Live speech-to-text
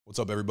What's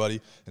up, everybody?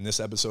 In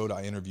this episode,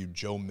 I interviewed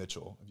Joe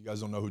Mitchell. If you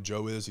guys don't know who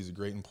Joe is, he's a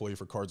great employee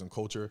for Cards and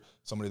Culture,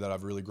 somebody that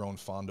I've really grown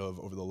fond of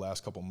over the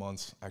last couple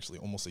months, actually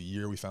almost a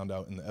year, we found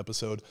out in the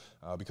episode,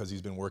 because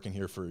he's been working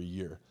here for a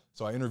year.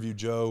 So I interviewed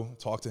Joe,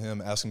 talked to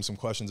him, asked him some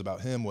questions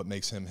about him, what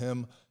makes him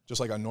him, just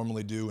like I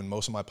normally do in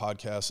most of my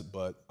podcasts,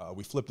 but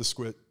we flipped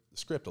the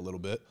script a little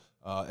bit,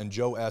 and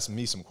Joe asked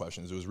me some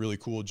questions. It was really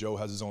cool. Joe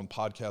has his own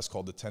podcast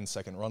called The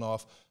 10-Second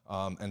Runoff,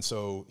 and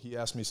so he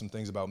asked me some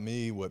things about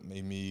me, what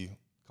made me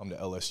come to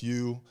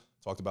LSU,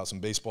 talked about some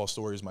baseball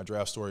stories, my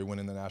draft story,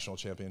 winning the national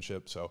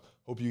championship. So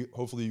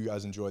hopefully you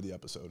guys enjoyed the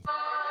episode.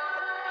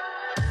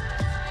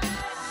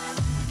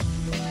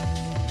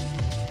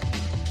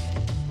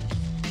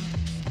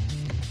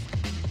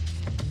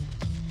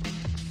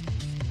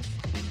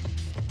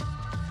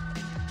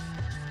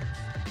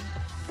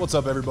 What's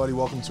up, everybody?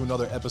 Welcome to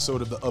another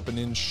episode of the Up and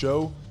In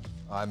Show.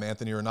 I'm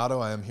Anthony Renato.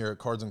 I am here at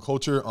Cards and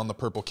Culture on the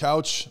Purple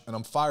Couch, and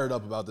I'm fired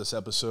up about this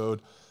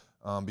episode.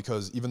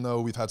 Because even though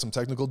we've had some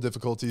technical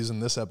difficulties in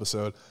this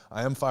episode,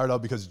 I am fired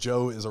up because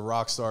Joe is a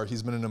rock star.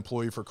 He's been an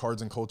employee for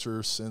Cards and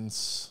Culture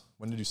since,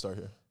 when did you start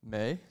here?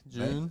 May,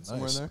 June, Nice.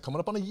 somewhere in there. Coming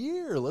up on a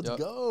year. Let's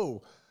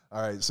go.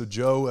 All right, so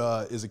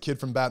Joe is a kid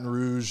from Baton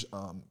Rouge,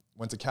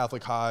 went to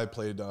Catholic High,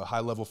 played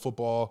high-level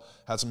football,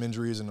 had some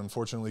injuries, and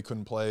unfortunately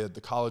couldn't play at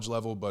the college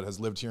level, but has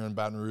lived here in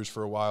Baton Rouge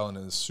for a while and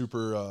is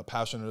super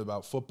passionate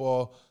about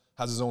football,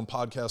 has his own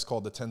podcast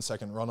called The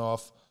 10-Second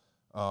Runoff.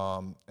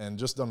 And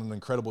just done an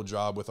incredible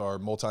job with our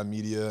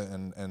multimedia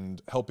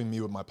and helping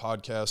me with my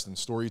podcast and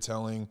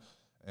storytelling.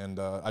 And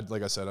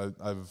like I said,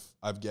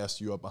 I've gassed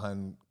you up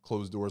behind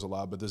closed doors a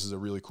lot, but this is a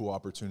really cool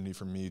opportunity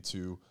for me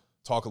to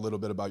talk a little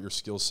bit about your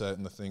skill set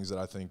and the things that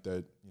I think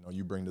that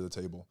you bring to the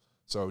table.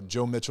 So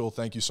Joe Mitchell,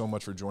 thank you so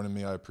much for joining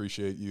me. I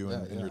appreciate you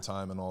and your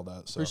time and all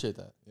that. So, appreciate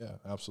that. Yeah,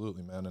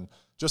 absolutely, man. And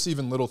just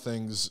even little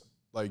things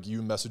like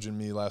you messaging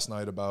me last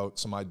night about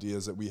some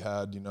ideas that we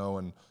had,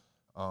 and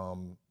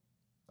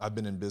I've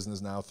been in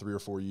business now 3 or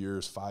 4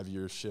 years, 5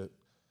 years,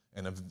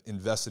 and I've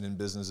invested in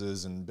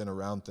businesses and been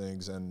around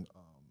things. And,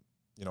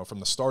 from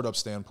the startup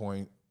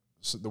standpoint,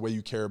 so the way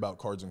you care about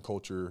Cards and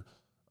Culture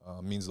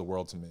means the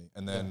world to me.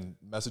 And then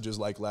messages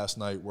like last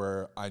night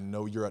where I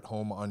know you're at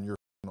home on your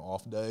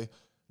off day,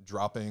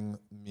 dropping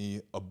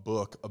me a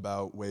book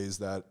about ways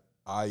that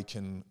I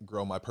can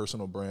grow my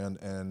personal brand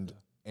and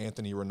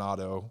Anthony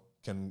Renato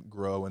can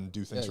grow and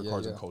do things for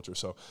Cards and Culture.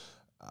 So,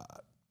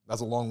 that's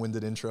a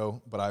long-winded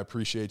intro, but I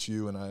appreciate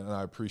you, and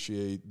I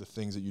appreciate the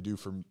things that you do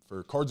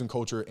for Cards and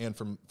Culture and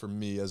for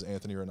me as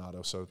Anthony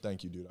Renato. So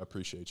thank you, dude. I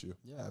appreciate you.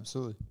 Yeah,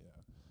 absolutely.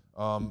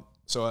 Yeah.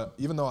 So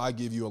even though I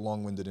gave you a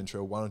long-winded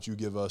intro, why don't you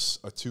give us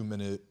a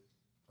 2-minute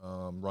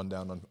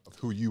rundown on of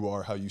who you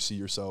are, how you see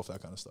yourself,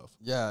 that kind of stuff.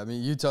 Yeah, I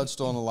mean, you touched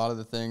on a lot of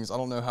the things. I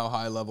don't know how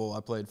high level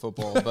I played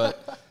football,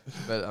 but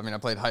I mean, I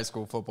played high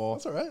school football.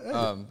 That's all right. Hey,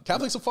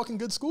 Catholic's a fucking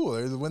good school.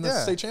 They win the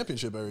state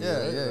championship every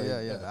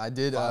year. Yeah. I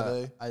did.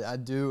 5A. I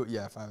do.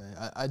 Yeah,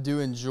 5A. I do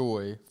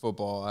enjoy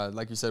football.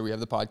 Like you said, we have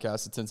the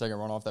podcast, the 10-Second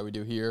Runoff that we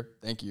do here.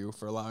 Thank you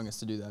for allowing us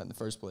to do that in the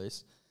first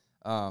place.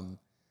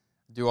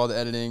 Do all the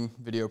editing,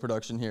 video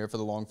production here for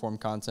the long-form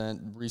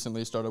content.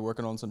 Recently started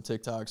working on some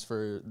TikToks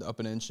for the Up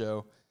and In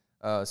Show.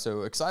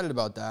 So excited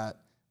about that.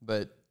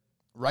 But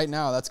right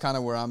now, that's kind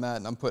of where I'm at,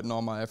 and I'm putting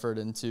all my effort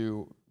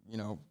into,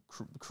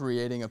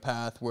 creating a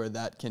path where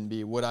that can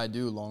be what I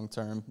do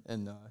long-term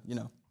and,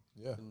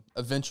 and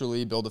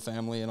eventually build a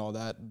family and all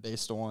that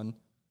based on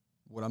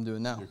what I'm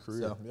doing now. Your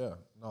career, so. Yeah.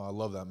 No, I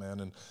love that,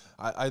 man. And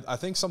I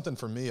think something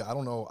for me, I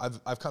don't know,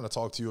 I've kind of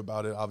talked to you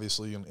about it,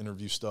 obviously, in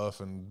interview stuff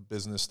and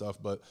business stuff,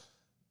 but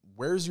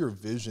where's your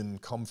vision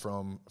come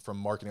from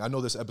marketing? I know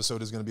this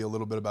episode is going to be a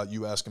little bit about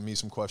you asking me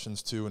some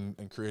questions too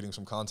and creating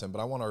some content, but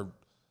I want our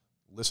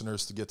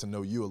listeners to get to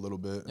know you a little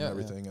bit and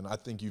everything. And I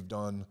think you've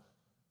done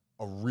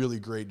a really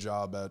great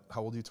job at,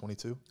 how old are you,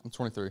 22? I'm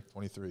 23.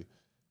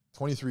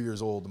 23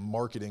 years old,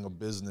 marketing a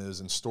business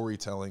and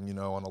storytelling,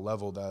 on a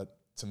level that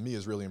to me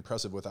is really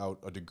impressive without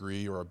a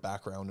degree or a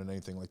background in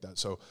anything like that.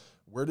 So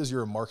where does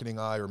your marketing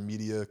eye or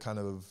media kind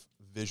of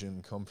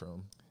vision come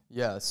from?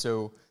 Yeah,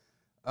 so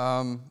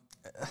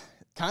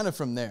kind of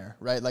from there,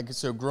 right? Like,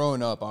 so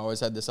growing up, I always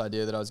had this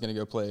idea that I was going to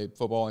go play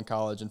football in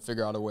college and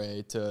figure out a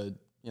way to,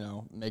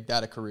 make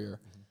that a career.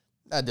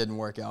 That didn't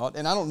work out.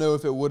 And I don't know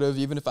if it would have,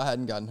 even if I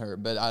hadn't gotten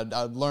hurt, but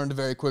I learned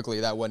very quickly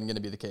that wasn't going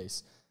to be the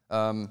case.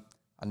 I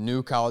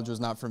knew college was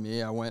not for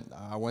me. I went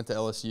to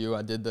LSU.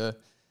 I did the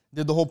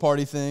whole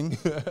party thing.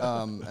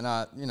 And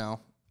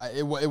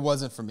it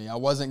wasn't for me. I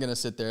wasn't going to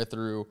sit there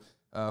through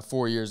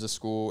 4 years of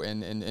school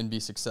and be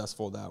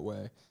successful that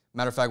way.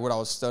 Matter of fact, what I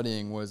was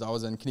studying was I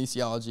was in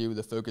kinesiology with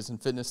a focus in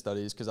fitness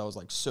studies because I was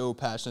like so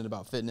passionate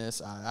about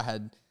fitness. I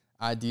had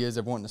ideas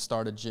of wanting to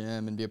start a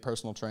gym and be a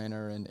personal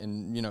trainer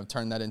and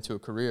turn that into a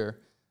career.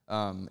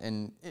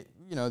 And it,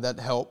 that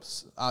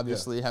helps.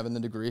 Obviously, having the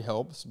degree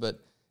helps. But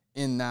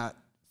in that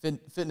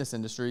fitness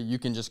industry, you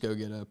can just go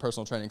get a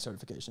personal training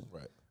certification.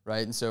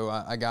 Right. And so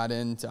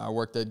I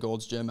worked at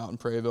Gold's Gym out in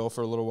Prairieville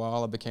for a little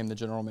while. I became the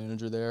general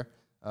manager there.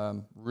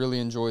 Really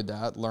enjoyed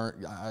that.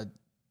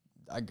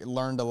 I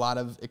learned a lot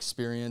of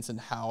experience in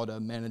how to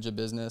manage a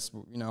business.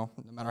 You know,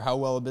 no matter how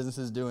well a business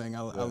is doing,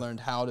 I learned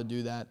how to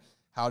do that,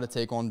 how to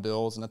take on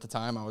bills. And at the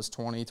time, I was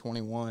 20,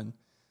 21.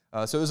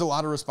 So it was a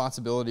lot of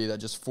responsibility that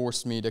just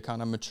forced me to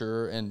kind of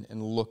mature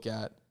and look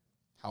at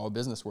how a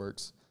business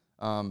works.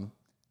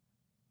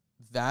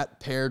 That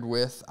paired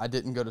with I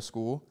didn't go to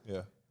school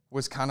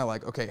was kind of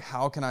like, okay,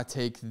 how can I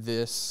take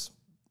this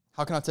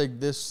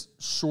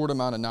short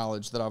amount of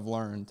knowledge that I've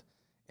learned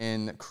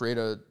and create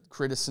a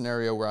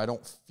scenario where I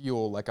don't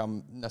feel like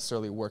I'm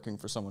necessarily working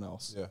for someone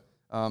else. Yeah.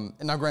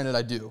 And now granted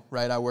I do,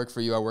 right? I work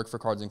for you, I work for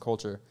Cards and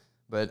Culture,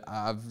 but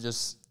I've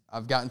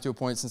gotten to a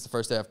point since the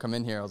first day I've come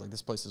in here, I was like,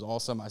 this place is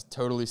awesome. I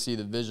totally see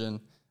the vision.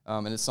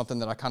 And it's something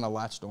that I kind of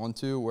latched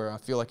onto where I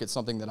feel like it's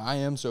something that I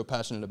am so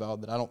passionate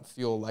about that I don't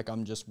feel like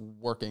I'm just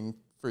working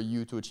for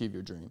you to achieve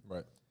your dream.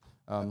 Right.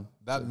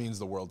 That means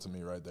the world to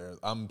me right there.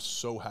 I'm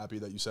so happy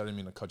that you said, I didn't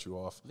mean to cut you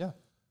off. Yeah.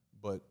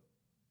 But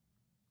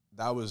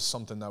that was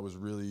something that was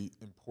really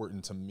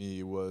important to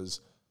me,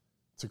 was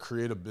to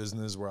create a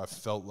business where I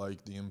felt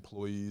like the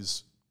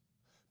employees,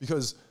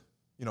 because,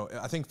 you know,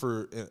 I think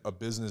for a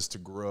business to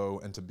grow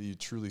and to be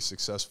truly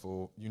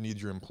successful, you need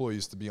your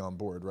employees to be on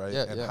board, right?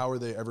 Yeah, and how are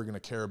they ever going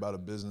to care about a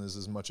business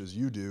as much as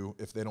you do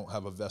if they don't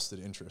have a vested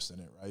interest in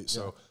it, right?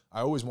 So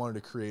I always wanted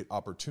to create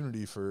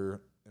opportunity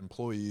for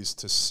employees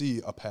to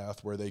see a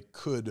path where they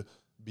could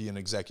be an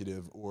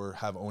executive or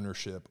have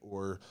ownership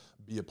or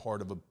be a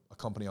part of a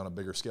company on a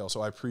bigger scale.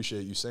 So I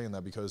appreciate you saying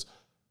that, because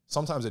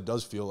sometimes it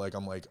does feel like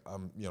I'm a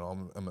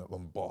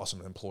boss, I'm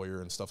an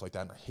employer and stuff like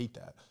that, and I hate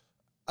that.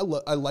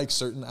 I like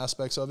certain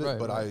aspects of it,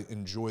 but I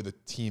enjoy the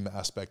team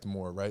aspect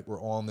more, right? We're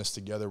all in this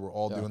together. We're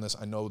all doing this.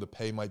 I know the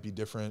pay might be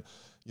different,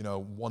 you know,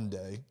 one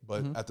day,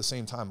 but at the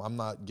same time, I'm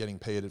not getting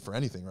paid for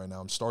anything right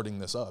now. I'm starting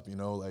this up, you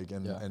know, like,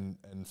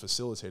 and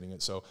facilitating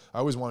it. So I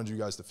always wanted you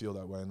guys to feel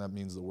that way, and that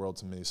means the world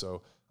to me.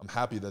 So I'm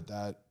happy that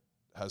that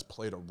has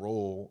played a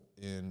role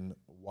in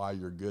why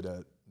you're good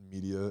at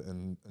media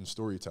and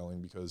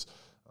storytelling, because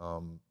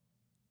I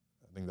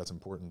think that's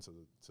important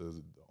to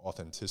the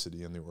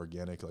authenticity and the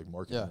organic, like,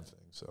 marketing thing.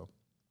 So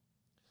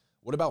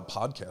what about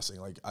podcasting?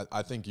 Like,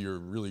 I think you're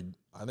really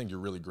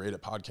great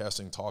at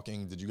podcasting,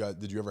 talking. Did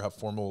you ever have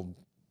formal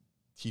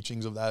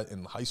teachings of that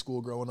in high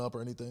school growing up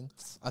or anything?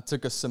 I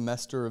took a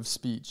semester of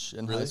speech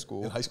in high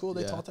school. In high school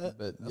they taught that?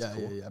 But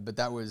cool. But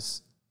that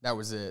was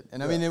it.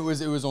 And I mean, it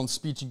was on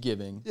speech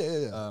giving.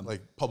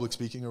 Like public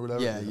speaking or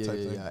whatever.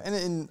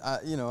 And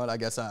you know what? I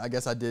guess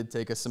I did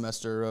take a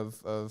semester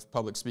of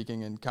public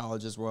speaking in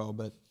college as well,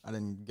 but I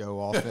didn't go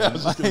often.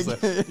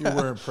 You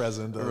weren't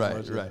present.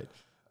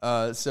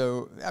 Right.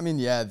 So I mean,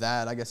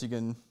 that I guess you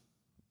can,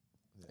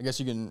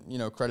 you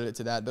know, credit it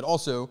to that. But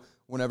also,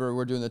 whenever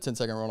we're doing the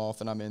 10-second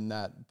runoff and I'm in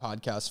that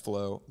podcast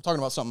flow, I'm talking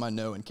about something I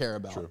know and care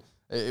about.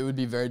 It would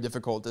be very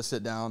difficult to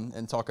sit down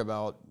and talk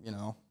about, you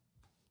know.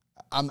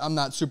 I'm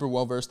not super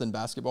well versed in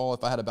basketball.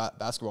 If I had a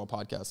basketball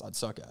podcast, I'd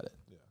suck at it.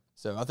 Yeah.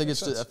 So I think it's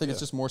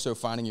just more so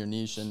finding your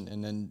niche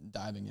and then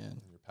diving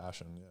in. Your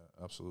passion,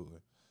 yeah, absolutely.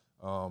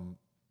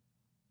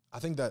 I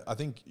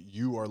think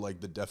you are like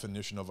the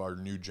definition of our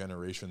new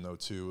generation though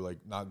too. Like,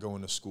 not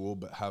going to school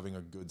but having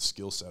a good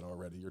skill set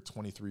already. You're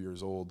 23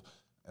 years old,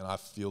 and I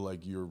feel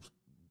like you're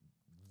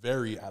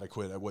very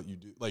adequate at what you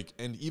do, like,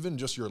 and even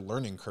just your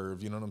learning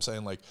curve, you know what I'm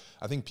saying? Like,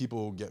 I think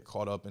people get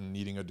caught up in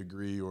needing a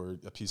degree or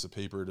a piece of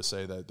paper to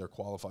say that they're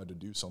qualified to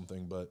do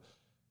something, but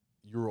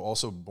you were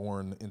also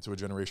born into a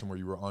generation where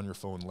you were on your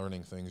phone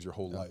learning things your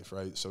whole life,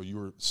 right? So you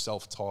were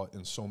self-taught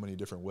in so many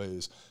different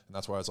ways, and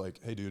that's why it's like,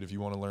 hey, dude, if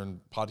you want to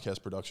learn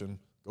podcast production,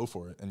 go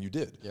for it, and you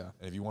did. Yeah.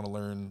 And if you want to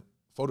learn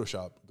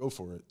Photoshop, go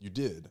for it, you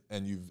did,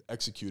 and you've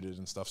executed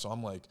and stuff. So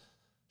I'm like,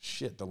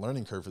 shit, the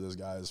learning curve for this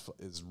guy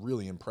is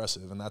really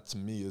impressive, and that to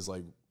me is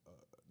like,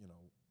 you know,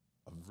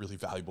 a really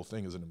valuable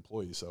thing as an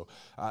employee. So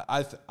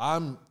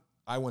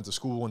I went to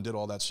school and did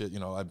all that shit. You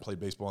know, I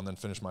played baseball and then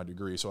finished my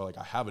degree. So like,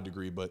 I have a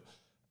degree, but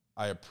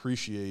I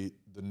appreciate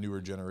the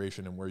newer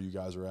generation and where you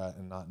guys are at,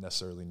 and not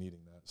necessarily needing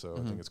that. So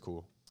I think it's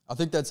cool. I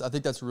think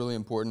that's really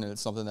important, and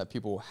it's something that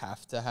people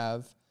have to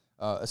have,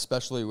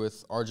 especially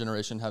with our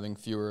generation having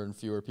fewer and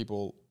fewer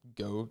people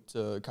go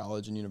to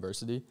college and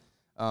university.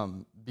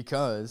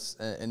 Because,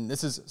 and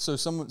this is, so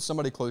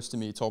somebody close to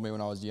me told me when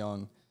I was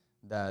young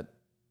that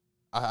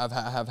I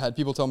have had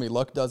people tell me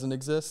luck doesn't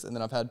exist, and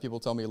then I've had people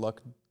tell me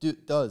luck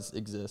does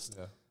exist.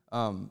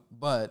 Yeah.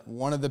 But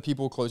one of the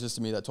people closest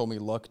to me that told me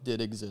luck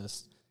did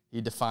exist, he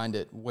defined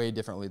it way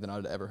differently than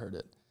I'd ever heard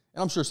it.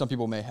 And I'm sure some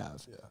people may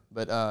have. Yeah.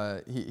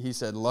 But he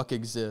said luck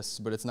exists,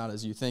 but it's not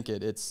as you think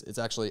it. It's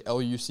actually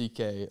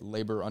LUCK,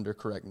 labor under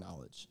correct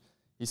knowledge.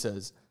 He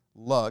says,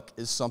 luck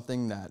is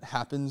something that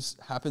happens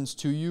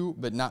to you,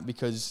 but not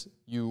because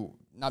you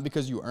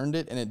earned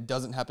it, and it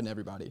doesn't happen to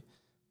everybody.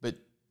 But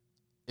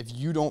if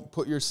you don't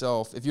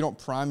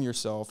prime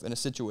yourself in a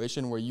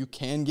situation where you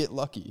can get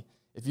lucky,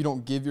 if you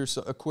don't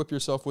equip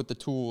yourself with the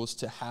tools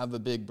to have a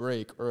big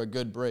break or a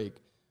good break,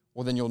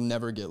 well, then you'll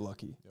never get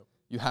lucky. Yep.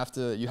 You have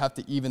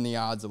to even the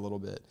odds a little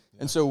bit. Yeah.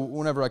 And so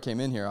whenever I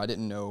came in here, I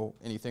didn't know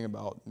anything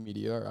about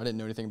media, or I didn't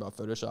know anything about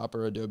Photoshop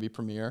or Adobe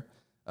Premiere.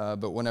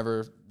 But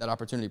whenever that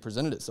opportunity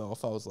presented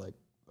itself, I was like,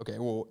 okay,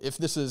 well,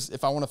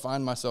 if I want to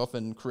find myself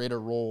and create a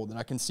role that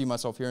I can see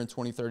myself here in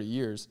 20, 30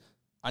 years,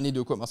 I need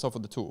to equip myself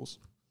with the tools.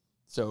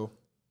 So,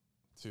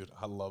 dude,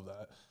 I love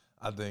that.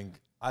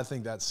 I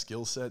think that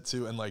skill set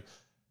too, and like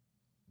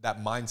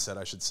that mindset,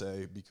 I should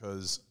say,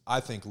 because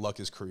I think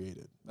luck is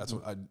created. That's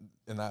what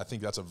I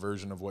think that's a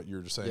version of what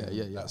you're just saying.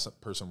 Yeah.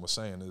 That person was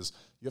saying is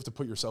you have to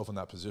put yourself in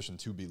that position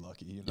to be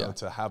lucky, you know,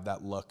 to have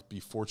that luck be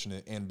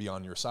fortunate and be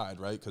on your side,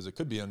 right? Because it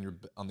could be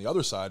on the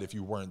other side if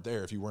you weren't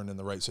there, if you weren't in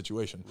the right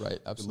situation. Right,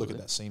 absolutely. Look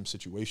at that same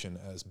situation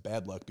as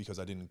bad luck because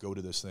I didn't go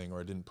to this thing or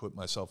I didn't put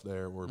myself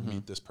there or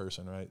meet this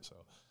person, right? So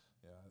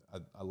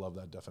I love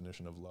that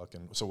definition of luck.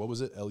 And so what was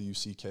it?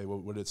 LUCK,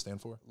 what did it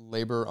stand for?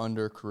 Labor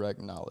under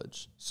correct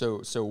knowledge.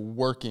 So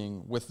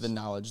working with the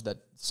knowledge that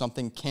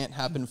something can't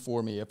happen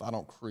for me if I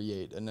don't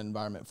create an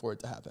environment for it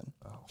to happen.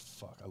 Oh,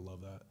 fuck. I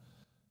love that.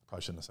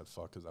 Probably shouldn't have said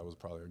fuck because that was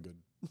probably a good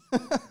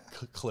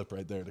clip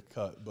right there to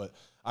cut. But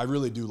I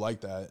really do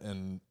like that,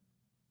 and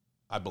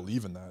I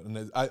believe in that.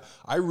 And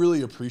I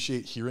really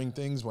appreciate hearing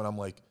things when I'm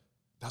like,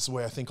 that's the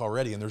way I think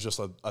already, and there's just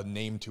a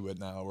name to it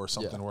now or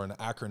something or an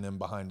acronym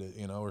behind it,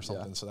 you know, or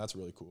something. So that's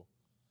really cool.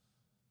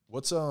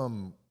 What's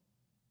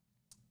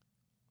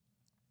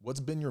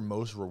been your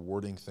most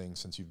rewarding thing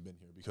since you've been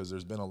here? Because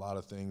there's been a lot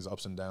of things,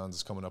 ups and downs.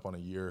 It's coming up on a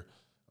year,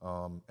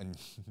 and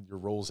your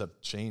roles have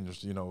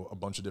changed, you know, a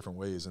bunch of different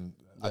ways. And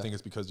I think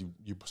it's because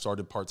you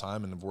started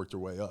part-time and have worked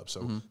your way up.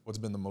 So what's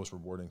been the most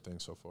rewarding thing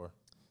so far?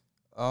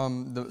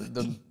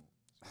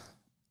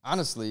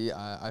 Honestly,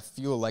 I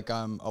feel like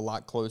I'm a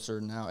lot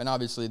closer now, and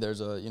obviously there's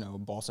a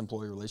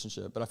boss-employee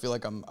relationship, but I feel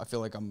like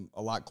I'm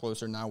a lot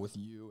closer now with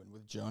you and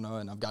with Jonah,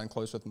 and I've gotten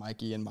close with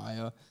Mikey and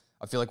Maya.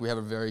 I feel like we have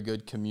a very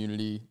good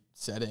community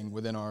setting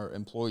within our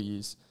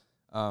employees,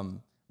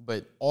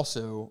 but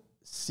also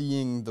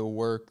seeing the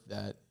work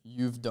that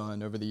you've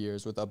done over the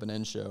years with Up and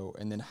In Show,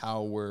 and then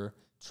how we're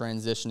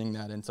transitioning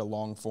that into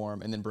long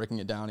form, and then breaking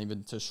it down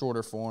even to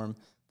shorter form,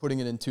 putting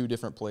it in 2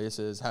 different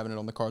places, having it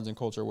on the Cards and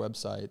Culture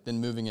website,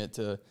 then moving it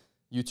to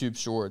YouTube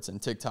Shorts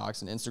and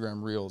TikToks and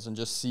Instagram Reels, and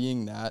just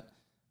seeing that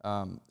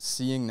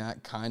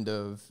kind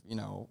of, you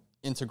know,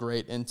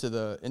 integrate into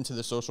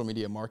the social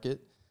media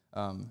market.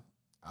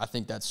 I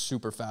think that's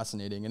super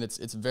fascinating, and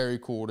it's very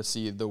cool to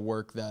see the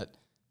work that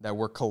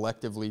we're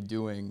collectively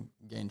doing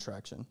gain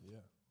traction. Yeah,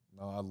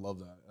 no, I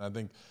love that. I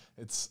think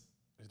it's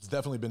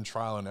definitely been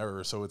trial and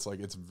error, so it's like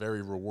it's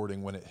very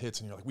rewarding when it hits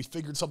and you're like, we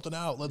figured something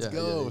out, let's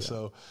go.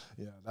 So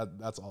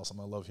that's awesome.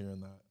 I love hearing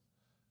that.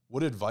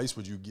 What advice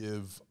would you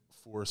give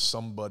for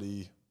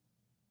somebody,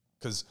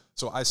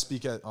 so I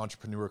speak at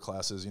entrepreneur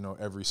classes, you know,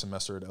 every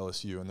semester at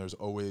LSU, and there's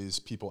always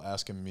people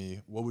asking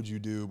me, what would you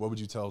do? What would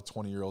you tell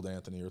 20-year-old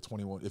Anthony or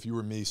 21? If you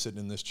were me sitting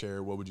in this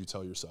chair, what would you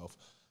tell yourself?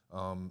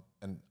 And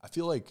I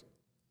feel like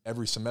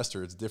every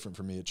semester it's different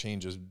for me. It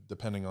changes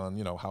depending on,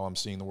 you know, how I'm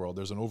seeing the world.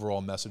 There's an overall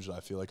message that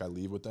I feel like I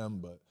leave with them,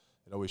 but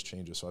it always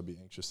changes. So I'd be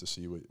anxious to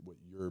see what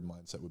your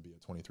mindset would be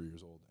at 23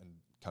 years old and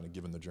kind of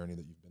given the journey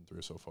that you've been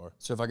through so far.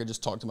 So if I could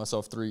just talk to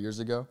myself 3 years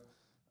ago,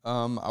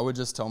 I would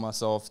just tell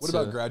myself. What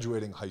about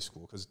graduating high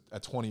school? Because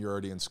at 20 you're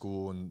already in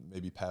school and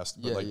maybe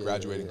past, but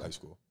graduating high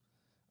school.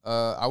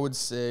 I would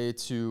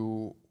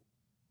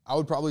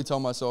probably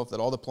tell myself that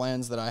all the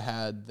plans that I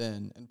had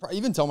then, and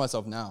even tell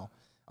myself now,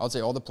 I would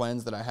say all the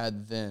plans that I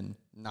had then,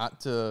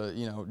 not to,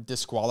 you know,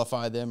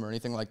 disqualify them or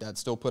anything like that,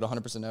 still put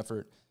 100%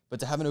 effort, but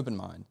to have an open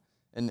mind.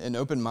 And an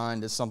open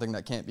mind is something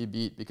that can't be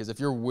beat, because if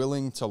you're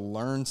willing to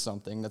learn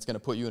something that's going to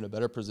put you in a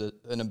better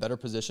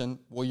position,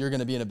 well, you're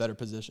going to be in a better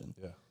position.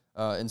 Yeah.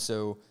 And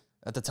so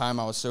at the time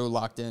I was so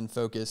locked in,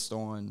 focused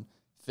on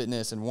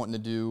fitness and wanting to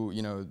do,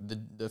 you know,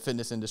 the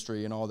fitness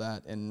industry and all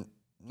that. And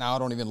now I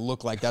don't even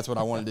look like that's what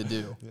I wanted to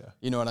do.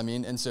 You know what I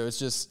mean? And so it's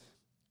just,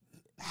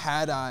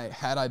 had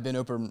I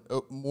been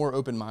more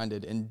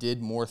open-minded and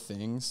did more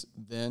things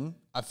then,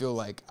 I feel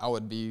like I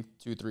would be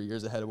 2-3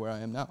 years ahead of where I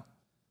am now.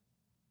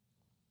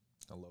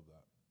 I love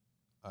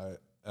that.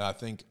 I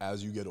think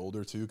as you get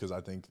older too, because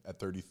I think at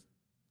 33,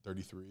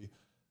 I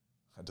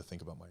had to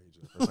think about my age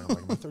for a second. I'm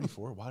like, am I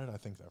 34? Why did I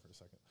think that for a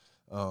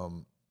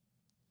second?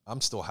 I'm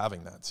still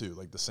having that too,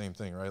 like the same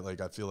thing, right?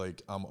 Like I feel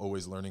like I'm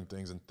always learning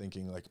things and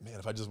thinking like, man,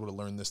 if I just would have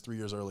learned this 3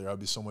 years earlier, I'd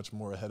be so much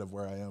more ahead of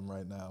where I am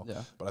right now.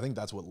 Yeah. But I think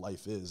that's what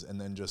life is.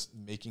 And then just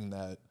making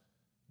that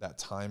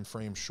time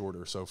frame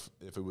shorter. So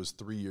if it was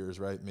 3 years,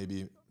 right,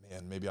 maybe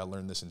I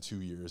learned this in 2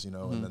 years, you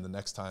know, and then the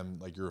next time,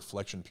 like your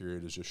reflection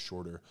period is just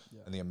shorter,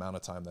 and the amount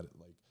of time that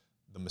like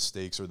the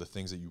mistakes or the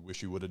things that you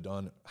wish you would have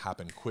done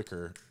happen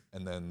quicker,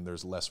 and then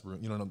there's less room.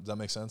 You know, does that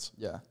make sense?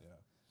 Yeah.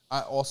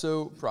 I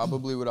also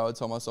probably what I would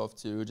tell myself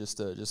too, just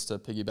to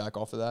piggyback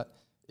off of that,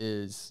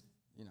 is,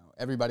 you know,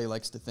 everybody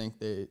likes to think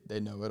they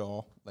know it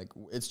all. Like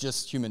it's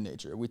just human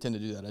nature. We tend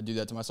to do that. I do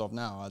that to myself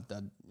now.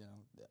 You know,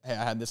 hey,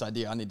 I had this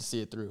idea, I need to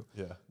see it through.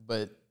 Yeah.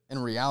 But in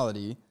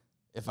reality,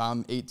 if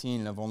I'm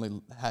 18 and I've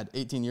only had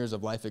 18 years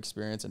of life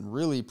experience, and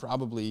really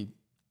probably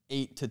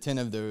 8 to 10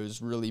 of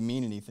those really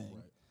mean anything.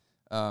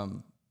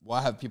 Right. Well,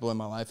 I have people in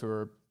my life who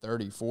are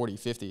 30, 40,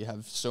 50,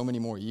 have so many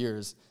more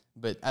years.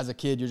 But as a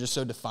kid, you're just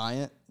so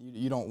defiant.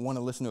 You don't want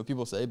to listen to what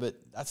people say, but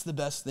that's the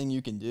best thing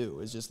you can do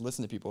is just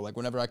listen to people. Like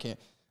whenever I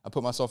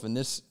put myself in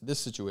this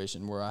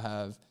situation where I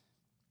have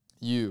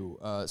you,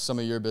 some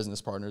of your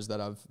business partners that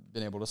I've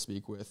been able to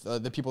speak with,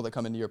 the people that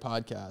come into your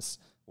podcasts.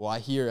 Well, I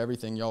hear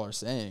everything y'all are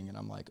saying, and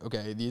I'm like,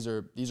 okay, these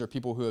are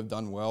people who have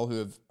done well, who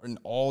have in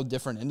all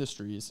different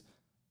industries.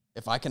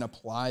 If I can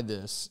apply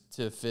this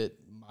to fit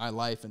my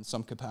life in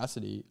some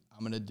capacity, I'm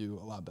going to do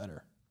a lot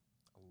better.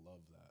 I love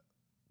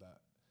that.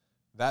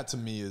 That to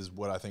me is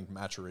what I think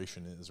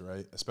maturation is,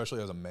 right?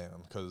 Especially as a man,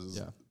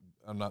 because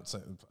I'm not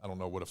saying, I don't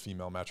know what a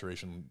female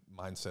maturation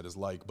mindset is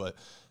like, but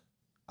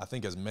I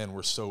think as men,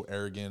 we're so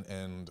arrogant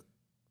and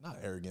not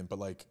arrogant, but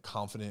like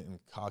confident and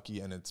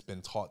cocky. And it's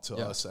been taught to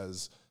us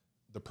as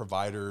the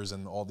providers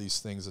and all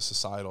these things, the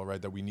societal,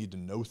 right, that we need to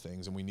know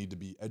things and we need to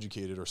be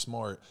educated or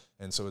smart.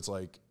 And so it's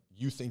like,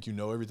 you think you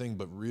know everything,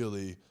 but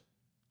really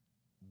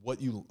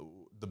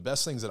the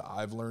best things that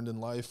I've learned in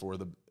life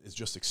is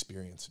just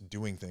experience,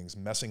 doing things,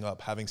 messing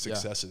up, having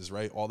successes,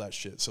 right? All that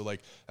shit. So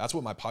like, that's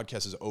what my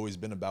podcast has always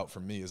been about for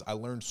me is I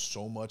learned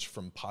so much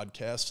from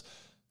podcasts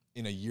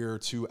in a year or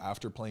two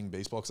after playing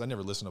baseball, because I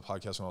never listened to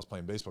podcasts when I was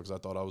playing baseball because I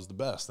thought I was the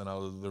best and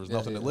there was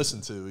nothing to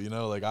listen to, you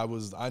know, like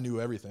I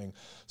knew everything.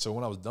 So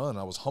when I was done,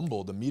 I was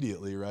humbled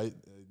immediately, right?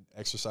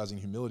 Exercising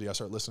humility, I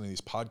started listening to these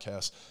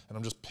podcasts and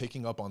I'm just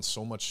picking up on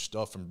so much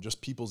stuff from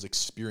just people's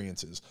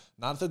experiences.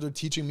 Not that they're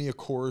teaching me a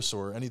course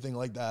or anything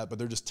like that, but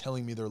they're just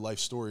telling me their life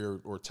story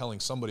or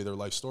telling somebody their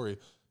life story.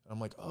 I'm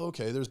like, oh,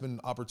 okay, there's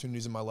been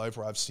opportunities in my life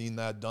where I've seen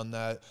that, done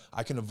that.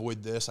 I can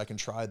avoid this. I can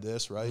try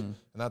this, right? And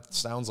that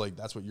sounds like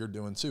that's what you're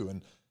doing too.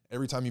 And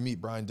every time you meet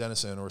Brian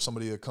Dennison or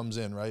somebody that comes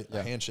in, right,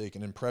 a handshake,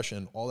 an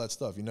impression, all that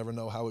stuff, you never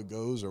know how it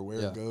goes or where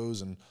it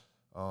goes and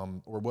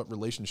or what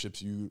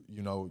relationships you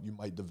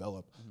might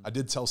develop. I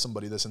did tell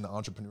somebody this in the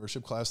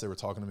entrepreneurship class. They were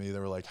talking to me. They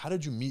were like, how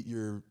did you meet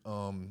your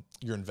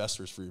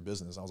investors for your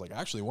business? I was like,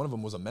 actually, one of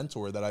them was a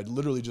mentor that I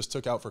literally just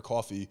took out for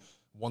coffee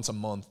once a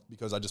month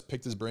because I just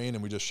picked his brain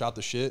and we just shot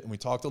the shit and we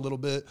talked a little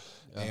bit.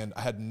 And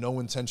I had no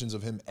intentions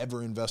of him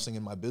ever investing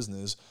in my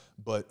business.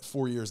 But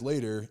 4 years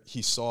later,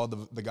 he saw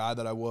the guy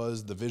that I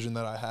was, the vision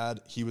that I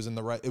had. He was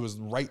it was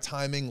right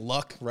timing,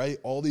 luck, right?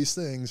 All these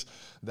things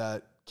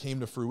that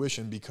came to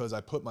fruition because I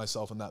put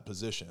myself in that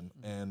position.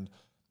 And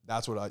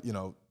that's what I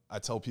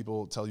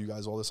tell you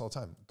guys all this all the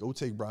time. Go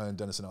take Brian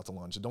Dennison out to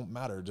lunch. It don't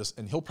matter.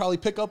 And he'll probably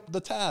pick up the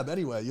tab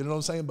anyway. You know what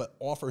I'm saying? But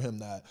offer him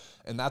that.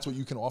 And that's what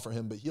you can offer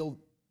him. But he'll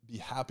be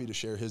happy to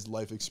share his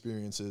life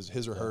experiences,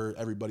 his or her,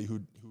 everybody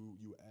who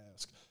you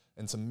ask.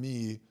 And to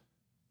me,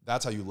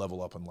 that's how you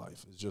level up in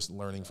life, is just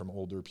learning from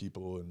older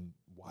people and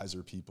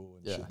wiser people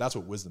and shit. That's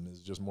what wisdom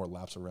is, just more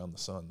laps around the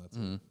sun. That's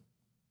it.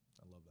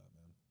 I love that,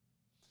 man.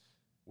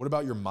 What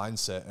about your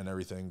mindset and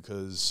everything?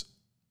 Because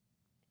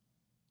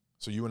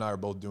so you and I are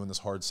both doing this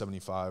Hard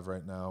 75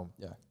 right now.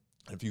 Yeah.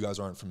 And if you guys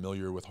aren't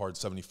familiar with Hard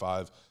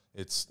 75,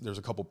 there's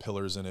a couple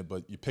pillars in it,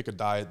 but you pick a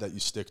diet that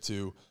you stick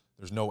to.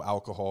 There's no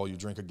alcohol. You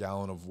drink a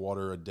gallon of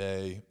water a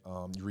day.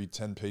 You read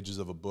 10 pages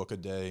of a book a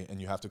day, and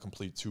you have to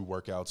complete 2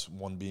 workouts,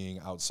 one being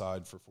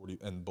outside for 40,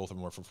 and both of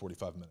them are for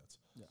 45 minutes.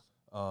 Yeah.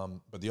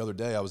 But the other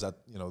day I was at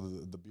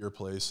the beer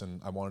place, and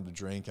I wanted to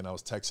drink, and I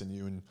was texting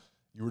you, and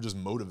you were just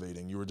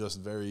motivating. You were just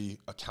very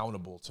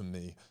accountable to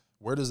me.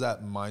 Where does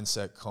that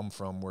mindset come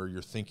from, where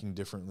you're thinking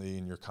differently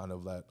and you're kind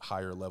of that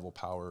higher level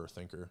power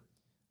thinker?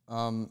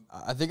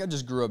 I think I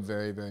just grew up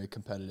very, very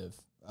competitive.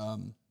 I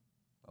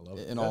love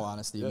it. In all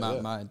honesty,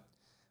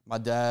 my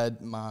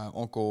dad, my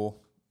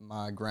uncle,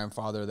 my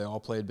grandfather, they all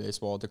played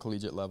baseball at the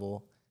collegiate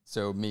level.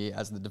 So me,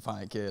 as the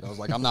defiant kid, I was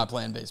like, I'm not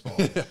playing baseball.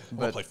 I'm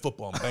going to play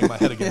football and bang my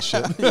head against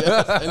shit. And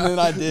then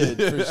I did,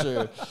 for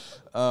sure.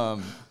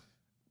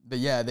 But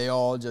yeah, they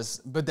all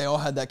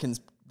had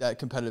that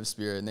competitive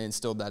spirit, and they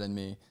instilled that in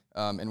me.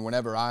 And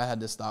whenever I had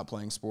to stop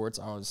playing sports,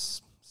 I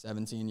was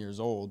 17 years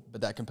old,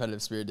 but that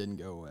competitive spirit didn't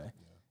go away.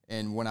 Yeah.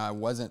 And when I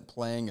wasn't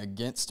playing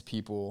against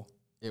people,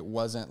 it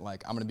wasn't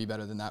like, I'm going to be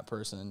better than that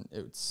person.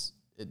 It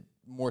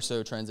more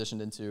so transitioned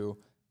into,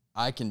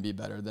 I can be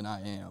better than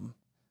I am.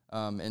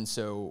 And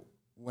so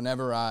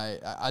whenever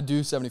I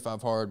do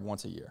 75 hard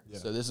once a year. Yeah.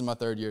 So this is my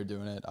 3rd year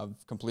doing it. I've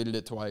completed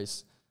it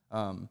twice.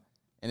 And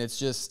it's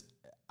just,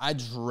 I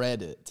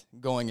dread it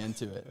going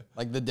into it.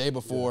 Like the day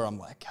before, I'm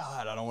like,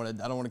 God, I don't want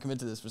to commit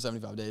to this for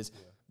 75 days. Yeah.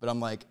 But I'm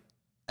like,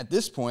 at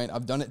this point,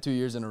 I've done it 2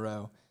 years in a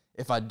row.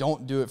 If I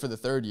don't do it for the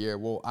 3rd year,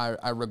 well,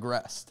 I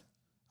regressed.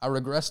 I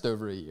regressed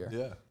over a year.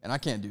 Yeah. And I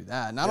can't do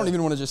that. And I don't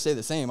even want to just say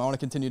the same. I want to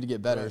continue to get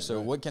better.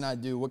 Right, what can I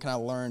do? What can I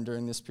learn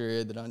during this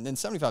period? And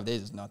 75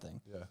 days is nothing.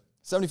 Yeah.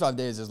 75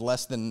 days is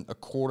less than a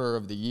quarter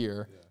of the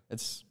year. Yeah.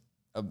 It's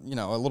a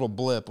little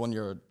blip on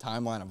your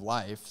timeline of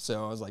life.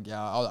 So I was like,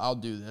 yeah, I'll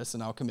do this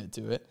and I'll commit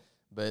to it.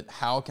 But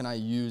how can I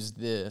use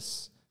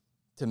this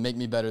to make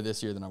me better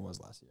this year than I was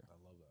last year? I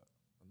love that.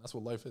 And that's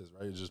what life is,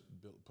 right? You just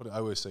I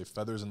always say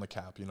feathers in the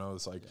cap,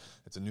 It's like,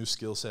 it's a new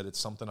skill set. It's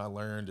something I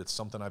learned. It's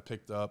something I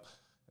picked up.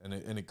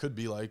 And it could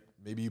be like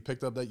maybe you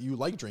picked up that you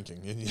like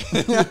drinking and you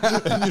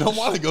don't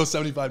want to go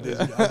 75 days.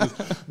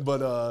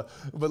 But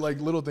like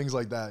little things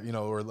like that, you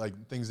know, or like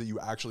things that you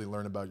actually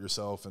learn about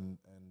yourself and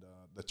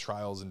the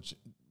trials. And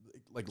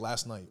like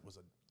last night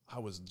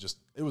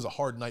it was a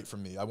hard night for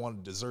me. I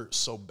wanted dessert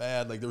so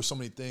bad. Like there were so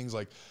many things.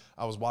 Like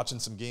I was watching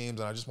some games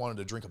and I just wanted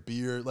to drink a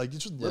beer. Like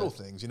it's just little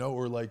things, you know,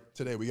 or like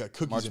today we got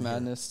cookies March in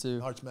Madness here.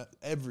 too.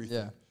 Everything.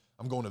 Yeah.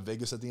 I'm going to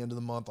Vegas at the end of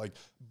the month. Like,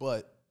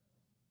 but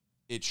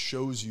it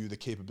shows you the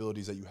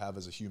capabilities that you have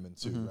as a human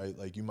too, right?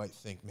 Like you might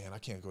think, man, I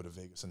can't go to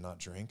Vegas and not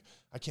drink.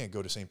 I can't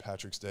go to St.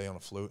 Patrick's Day on a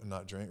float and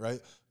not drink, right?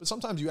 But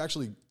sometimes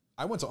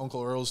I went to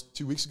Uncle Earl's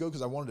 2 weeks ago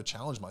because I wanted to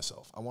challenge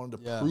myself. I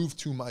wanted to prove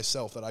to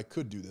myself that I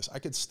could do this. I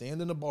could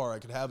stand in a bar. I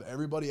could have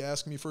everybody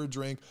ask me for a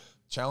drink,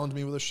 challenge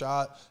me with a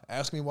shot,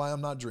 ask me why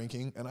I'm not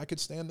drinking, and I could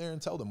stand there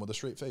and tell them with a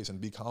straight face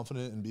and be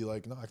confident and be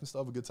like, no, I can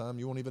still have a good time.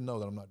 You won't even know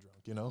that I'm not drunk,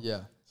 you know?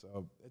 Yeah.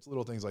 So it's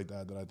little things like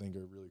that I think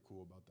are really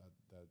cool about that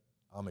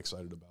I'm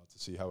excited about to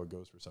see how it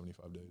goes for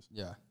 75 days.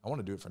 Yeah. I want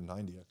to do it for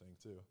 90, I think,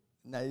 too.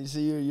 Now you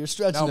see you're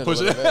stretching Now it I'm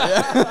pushing a little bit.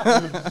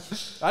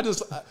 Yeah.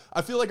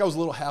 I feel like I was a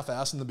little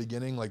half-assed in the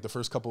beginning, like the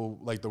first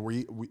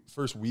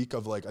first week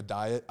of like a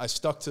diet. I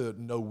stuck to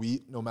no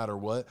wheat no matter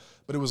what,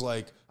 but it was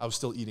like I was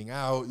still eating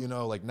out, you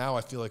know, like now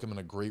I feel like I'm in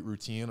a great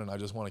routine and I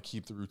just want to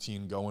keep the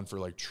routine going for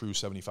like true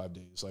 75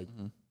 days. Like,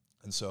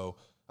 and so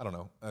I don't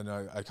know. And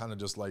I kind of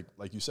just like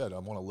you said, I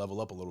want to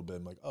level up a little bit.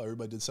 I'm like, oh,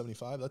 everybody did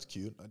 75. That's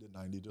cute. I did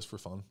 90 just for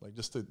fun. Like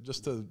just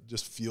to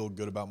feel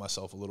good about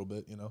myself a little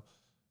bit, you know?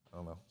 I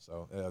don't know.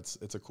 So yeah,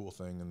 it's a cool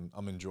thing and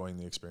I'm enjoying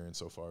the experience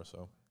so far.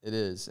 So it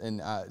is.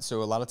 And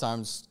so a lot of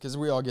times, because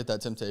we all get that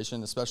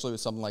temptation, especially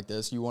with something like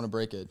this, you want to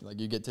break it.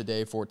 Like you get to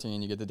day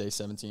 14, you get to day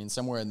 17,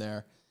 somewhere in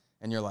there,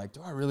 and you're like,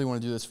 do I really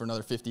want to do this for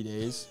another 50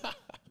 days?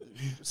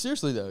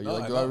 Seriously though, you're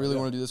like, do I really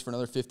want to do this for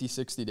another 50,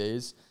 60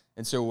 days?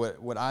 And so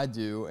what I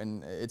do,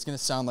 and it's going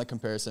to sound like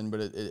comparison, but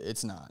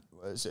it's not.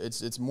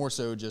 It's more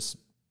so just,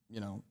 you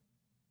know,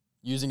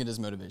 using it as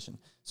motivation.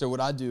 So what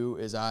I do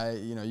is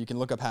you can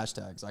look up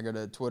hashtags. I go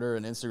to Twitter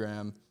and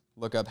Instagram,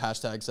 look up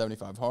hashtag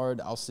 75hard.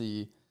 I'll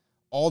see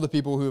all the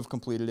people who have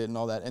completed it and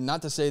all that. And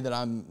not to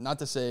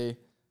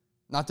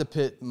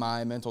pit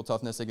my mental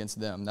toughness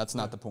against them. That's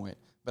not the point.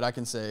 But I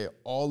can say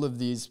all of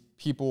these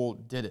people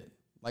did it.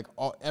 Like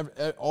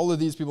all of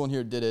these people in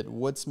here did it.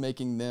 What's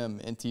making them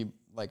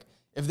like,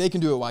 if they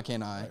can do it, why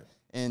can't I? Right.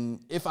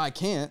 And if I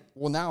can't,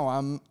 well, now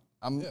I'm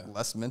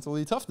less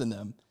mentally tough than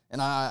them,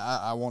 and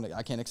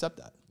I can't accept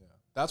that. Yeah.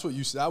 That's what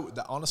you said.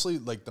 That honestly,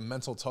 like the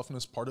mental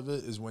toughness part of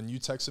it is when you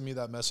texted me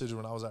that message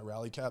when I was at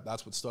Rally Cap.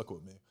 That's what stuck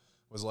with me.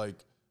 Was like,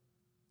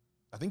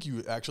 I think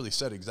you actually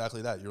said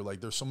exactly that. You're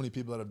like, there's so many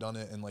people that have done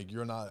it, and like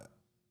you're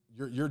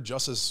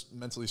just as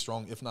mentally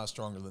strong, if not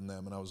stronger than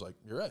them. And I was like,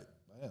 you're right.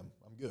 I am.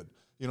 I'm good.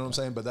 You know what I'm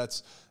saying? But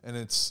it's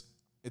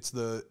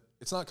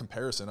not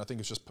comparison. I think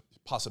it's just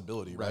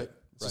possibility, right?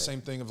 It's the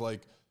same thing of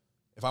like,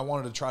 if I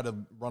wanted to try to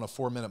run a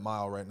 4-minute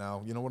mile right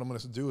now, you know what I'm going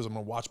to do is I'm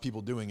going to watch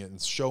people doing it and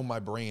show my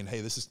brain,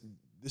 hey, this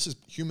is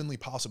humanly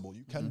possible.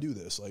 You can do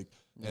this. Like,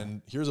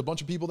 and here's a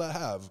bunch of people that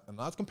have. And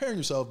not comparing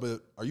yourself,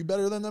 but are you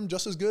better than them?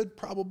 Just as good?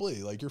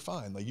 Probably. Like, you're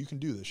fine. Like, you can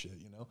do this shit,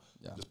 you know?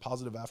 Yeah. Just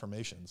positive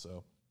affirmation.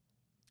 So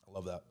I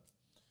love that.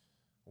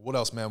 What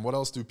else, man? What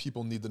else do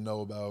people need to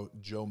know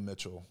about Joe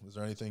Mitchell? Is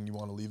there anything you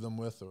want to leave them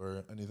with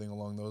or anything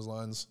along those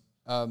lines?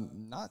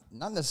 Not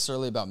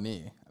necessarily about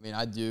me. I mean,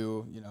 I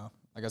do, you know,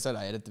 like I said,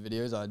 I edit the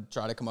videos. I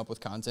try to come up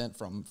with content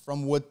from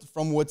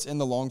what's in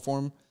the long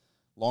form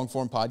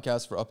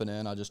podcast for Up and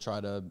In. I just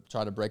try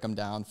to break them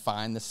down,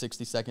 find the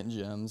 60-second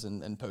gems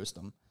and post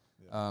them.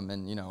 Yeah.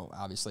 And you know,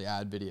 obviously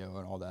add video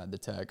and all that, the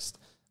text.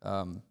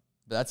 But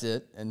that's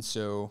it. And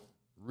so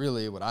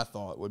really what I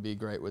thought would be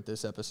great with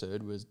this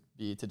episode was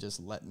to just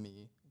let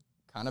me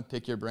kind of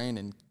pick your brain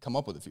and come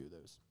up with a few of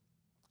those.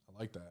 I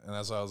like that. And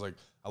as I was like,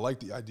 I like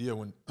the idea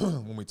when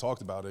when we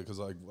talked about it, because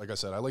like I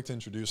said, I like to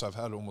introduce. I've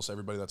had almost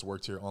everybody that's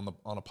worked here on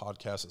a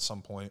podcast at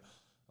some point.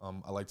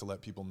 I like to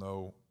let people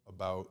know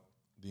about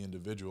the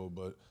individual,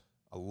 but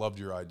I loved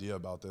your idea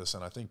about this,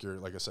 and I think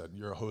like I said,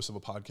 you're a host of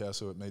a podcast,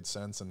 so it made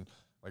sense. And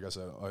like I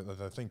said,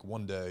 I think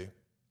one day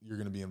you're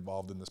going to be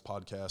involved in this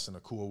podcast in a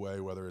cool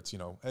way, whether it's, you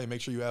know, hey,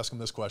 make sure you ask them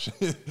this question,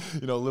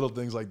 you know, little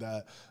things like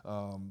that.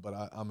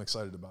 But I'm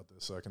excited about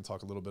this, so I can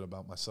talk a little bit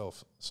about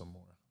myself some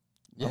more.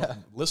 Yeah.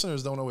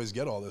 Listeners don't always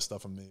get all this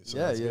stuff from me. So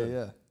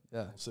yeah.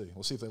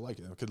 We'll see if they like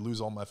it. I could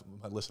lose all my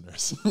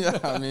listeners. Yeah,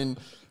 I mean,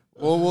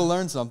 we'll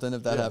learn something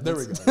if that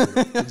happens. There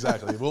we go.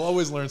 Exactly. We'll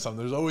always learn something.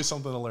 There's always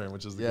something to learn,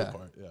 which is the good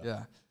part.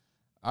 Yeah.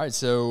 All right.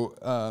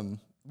 So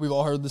we've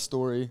all heard the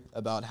story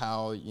about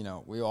how, you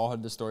know,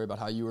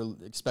 you were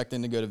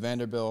expecting to go to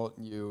Vanderbilt.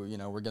 You're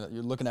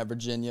looking at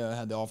Virginia,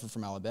 had the offer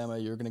from Alabama.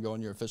 You're going to go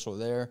on your official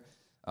there.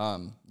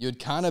 You had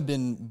kind of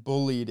been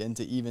bullied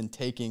into even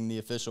taking the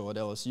official at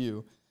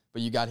LSU,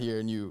 but you got here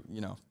and you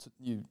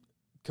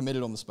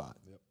committed on the spot.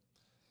 Yep.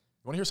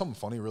 You want to hear something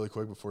funny really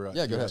quick before I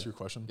ask your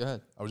question? Go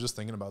ahead. I was just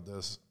thinking about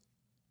this.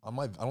 I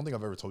don't think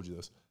I've ever told you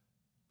this.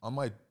 On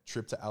my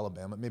trip to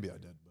Alabama, maybe I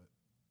did, but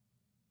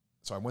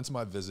so I went to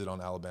my visit at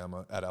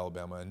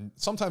Alabama, and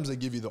sometimes they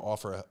give you the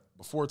offer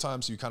before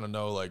time, so you kind of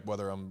know like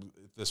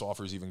if this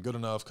offer is even good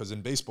enough. Because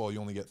in baseball, you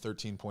only get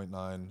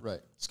 13.9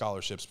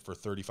 scholarships for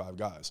 35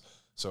 guys.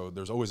 So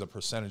there's always a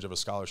percentage of a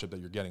scholarship that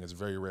you're getting. It's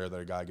very rare that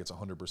a guy gets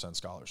 100%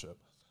 scholarship.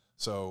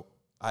 So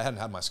I hadn't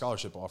had my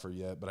scholarship offer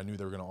yet, but I knew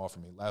they were going to offer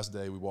me. Last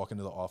day, we walk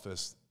into the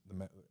office.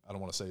 I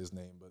don't want to say his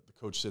name, but the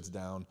coach sits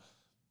down,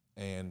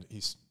 and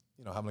he's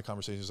having a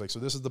conversation. He's like, so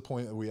this is the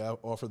point that we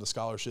offer the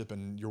scholarship,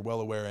 and you're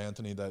well aware,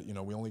 Anthony, that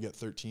we only get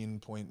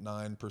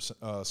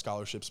 13.9%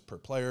 scholarships per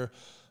player.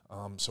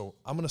 So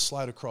I'm going to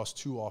slide across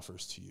 2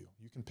 offers to you.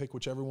 You can pick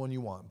whichever one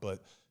you want,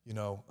 but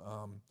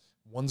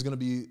one's going to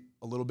be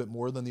a little bit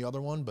more than the other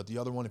one, but the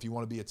other one, if you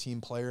want to be a team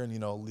player and,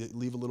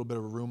 leave a little bit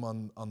of room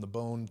on the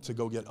bone to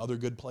go get other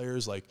good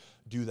players, like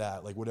do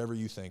that, like whatever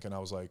you think. And I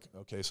was like,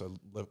 okay, so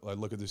I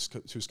look at these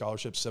 2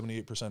 scholarships,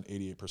 78%,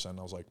 88%. And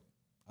I was like,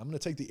 I'm going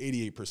to take the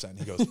 88%.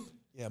 He goes,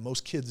 yeah,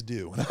 most kids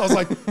do. And I was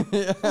like,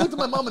 I looked at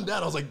my mom and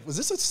dad. I was like, was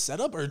this a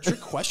setup or a trick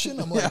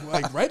question? I'm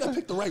like, right? I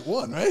picked the right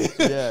one, right?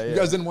 Yeah, You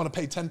guys didn't want to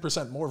pay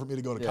 10% more for me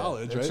to go to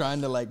college, they're right? Trying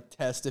to like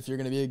test if you're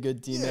going to be a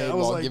good teammate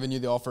while giving you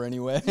the offer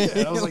anyway.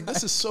 Yeah, I was like,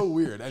 this is so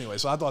weird. Anyway,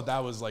 so I thought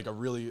that was like a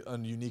really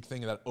unique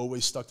thing that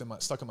always stuck in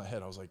my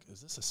head. I was like,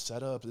 is this a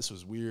setup? This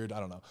was weird. I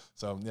don't know.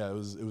 So yeah, it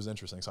was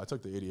interesting. So I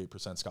took the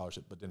 88%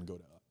 scholarship, but didn't go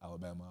to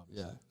Alabama,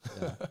 obviously.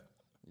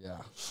 Yeah.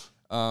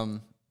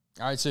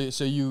 All right,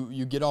 so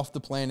you get off the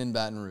plane in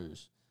Baton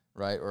Rouge,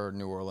 right, or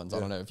New Orleans. I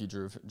don't know if you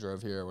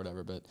drove here or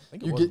whatever, but I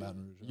think it was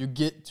Baton Rouge. You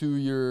get to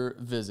your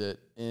visit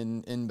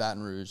in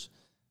Baton Rouge,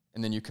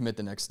 and then you commit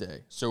the next day.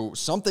 So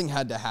something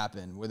had to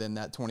happen within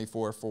that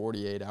 24,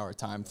 48-hour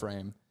time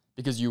frame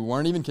because you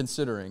weren't even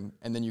considering,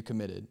 and then you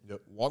committed.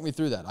 Yep. Walk me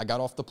through that. I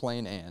got off the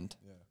plane and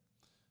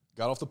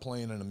got off the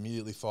plane and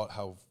immediately thought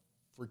how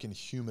freaking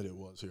humid it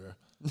was here.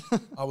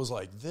 I was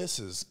like, this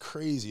is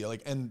crazy.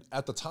 And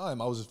at the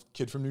time I was a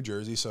kid from New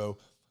Jersey, so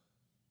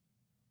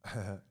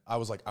I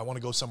was like, I want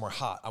to go somewhere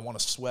hot. I want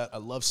to sweat. I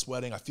love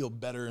sweating. I feel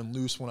better and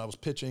loose when I was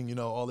pitching,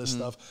 all this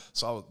stuff.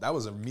 So that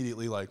was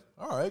immediately like,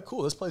 all right,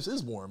 cool. This place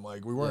is warm.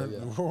 Like we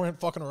weren't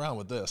fucking around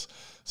with this.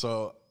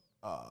 So,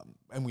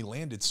 and we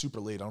landed super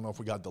late. I don't know if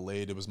we got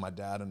delayed. It was my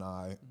dad and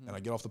I, and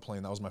I get off the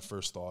plane. That was my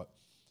first thought.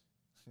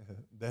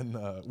 Then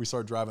we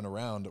start driving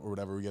around or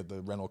whatever. We get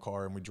the rental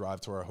car and we drive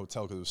to our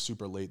hotel because it was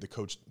super late. The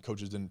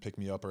coaches didn't pick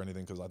me up or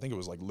anything because I think it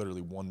was like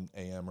literally 1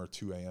 a.m. or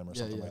 2 a.m. or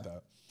something like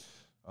that.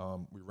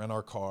 We rent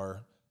our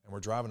car and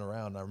we're driving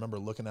around. And I remember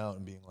looking out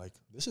and being like,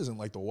 this isn't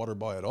like the water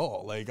boy at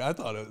all. Like I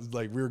thought it was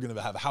like we were going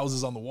to have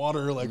houses on the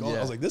water. Like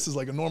I was like, this is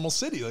like a normal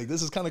city. Like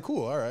this is kind of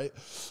cool. All right.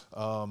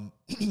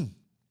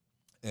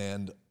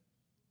 And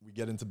we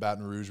get into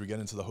Baton Rouge. We get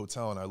into the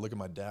hotel and I look at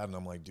my dad and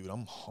I'm like, dude,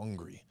 I'm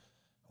hungry.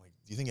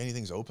 Do you think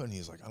anything's open?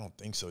 He's like, I don't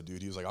think so,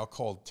 dude. He was like, I'll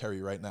call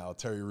Terry right now,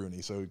 Terry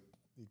Rooney. So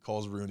he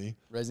calls Rooney.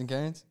 Raising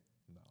Cane's?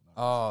 No.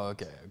 Oh,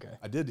 okay.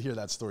 I did hear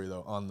that story,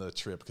 though, on the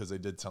trip because they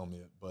did tell me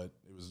it, but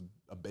it was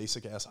a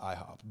basic-ass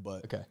IHOP,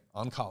 but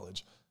on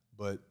college.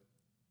 But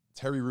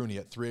Terry Rooney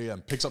at 3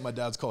 a.m. picks up my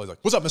dad's call. He's like,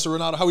 what's up, Mr.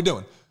 Renato? How we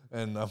doing?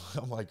 And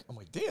I'm like,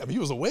 damn, he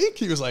was awake.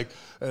 He was like,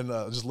 and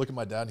just look at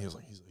my dad, and he was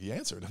like, he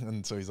answered.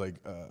 And so he's like,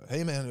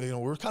 hey, man,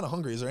 we're kind of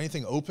hungry. Is there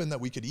anything open that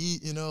we could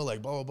eat,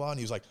 like blah, blah, blah. And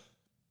he was like,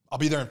 I'll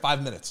be there in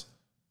 5 minutes.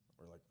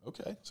 We're like,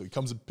 okay. So he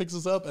comes and picks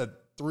us up at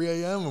 3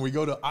 a.m. and we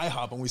go to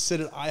IHOP and we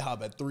sit at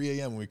IHOP at 3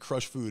 a.m. and we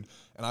crush food.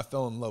 And I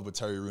fell in love with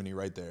Terry Rooney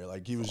right there.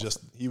 Like he was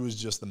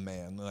just the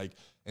man. Like,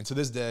 and to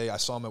this day, I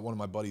saw him at one of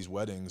my buddy's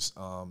weddings,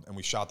 and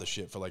we shot the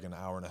shit for like an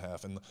hour and a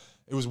half. And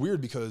it was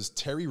weird because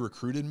Terry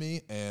recruited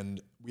me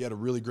and we had a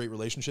really great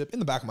relationship. In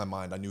the back of my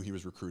mind, I knew he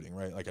was recruiting,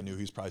 right? Like I knew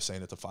he was probably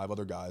saying it to 5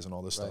 other guys and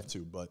all this stuff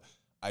too. But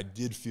I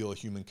did feel a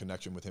human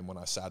connection with him when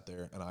I sat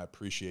there and I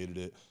appreciated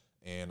it.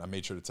 And I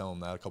made sure to tell him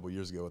that a couple of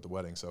years ago at the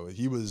wedding. So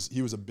he was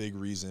a big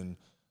reason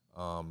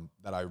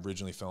that I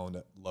originally fell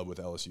in love with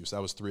LSU. So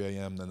that was 3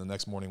 a.m. Then the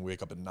next morning, we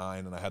wake up at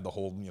 9, and I had the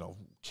whole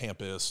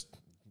campus,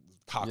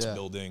 Cox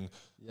building,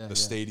 the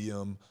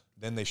stadium.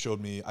 Then they showed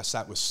me. I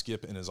sat with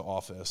Skip in his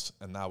office,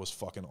 and that was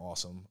fucking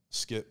awesome.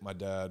 Skip, my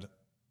dad.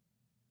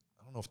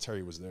 I don't know if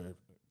Terry was there.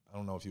 I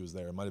don't know if he was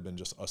there. It might have been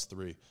just us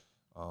 3.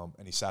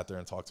 And he sat there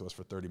and talked to us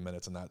for 30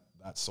 minutes, and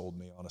that sold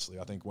me, honestly.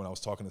 I think when I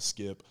was talking to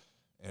Skip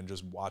and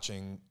just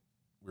watching.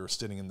 We were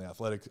sitting in the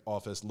athletic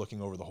office looking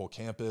over the whole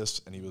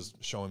campus, and he was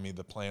showing me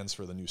the plans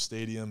for the new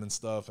stadium and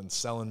stuff and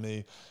selling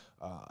me.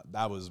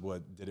 That was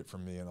what did it for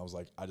me, and I was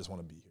like, I just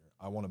want to be here.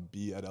 I want to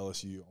be at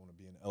LSU. I want to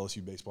be an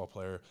LSU baseball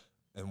player.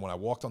 And when I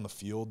walked on the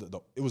field,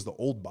 it was the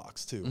old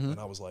box too, and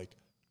I was like,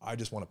 I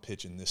just want to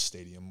pitch in this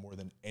stadium more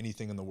than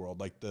anything in the world.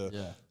 Like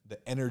the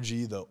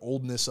energy, the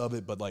oldness of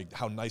it, but like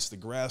how nice the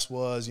grass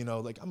was,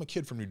 like I'm a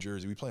kid from New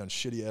Jersey. We play on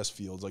shitty ass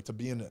fields. Like to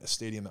be in a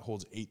stadium that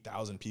holds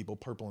 8,000 people,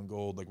 purple and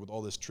gold, like with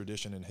all this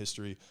tradition and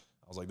history,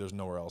 I was like, there's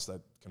nowhere else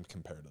that can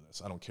compare to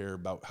this. I don't care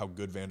about how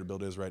good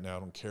Vanderbilt is right now. I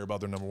don't care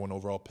about their number 1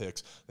 overall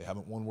picks. They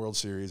haven't won World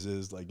Series,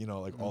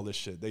 all this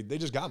shit. They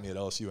just got me at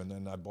LSU, and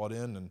then I bought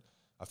in and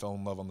I fell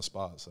in love on the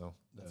spot. So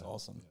that's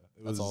awesome.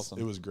 Yeah,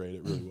 It was great.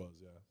 It really was.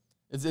 Yeah.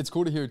 It's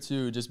cool to hear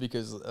too, just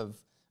because of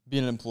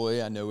being an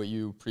employee, I know what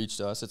you preach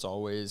to us. It's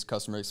always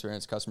customer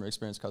experience, customer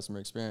experience, customer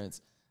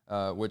experience,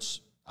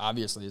 which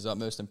obviously is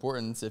utmost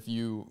importance. If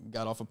you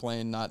got off a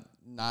plane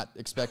not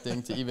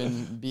expecting to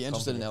even be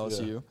interested in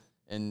LSU,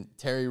 and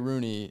Terry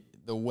Rooney,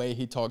 the way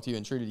he talked to you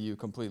and treated you,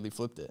 completely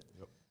flipped it.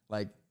 Yep.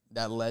 Like,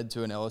 that led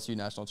to an LSU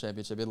national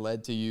championship. It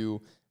led to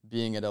you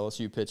being at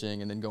LSU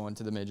pitching and then going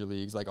to the major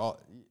leagues. Like, all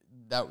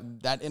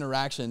that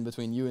interaction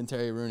between you and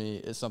Terry Rooney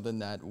is something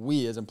that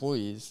we as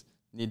employees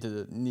need,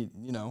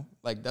 you know,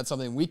 like, that's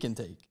something we can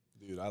take.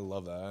 Dude, I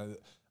love that.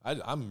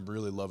 I'm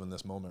really loving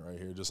this moment right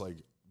here, just like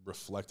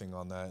reflecting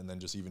on that, and then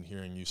just even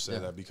hearing you say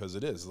that, because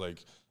it is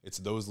like, it's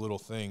those little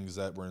things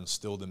that were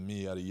instilled in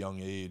me at a young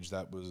age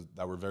that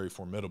were very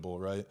formidable,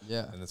 right?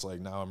 Yeah. And it's like,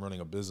 now I'm running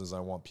a business, I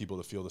want people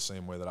to feel the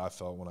same way that I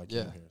felt when I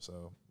came here.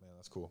 So, man,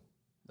 that's cool.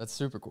 That's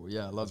super cool.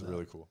 Yeah, I love that. That's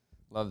really cool.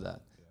 Love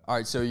that. Yeah. All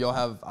right, so you'll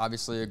have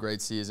obviously a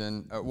great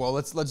season. Well,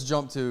 let's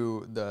jump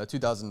to the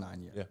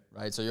 2009 year. Yeah.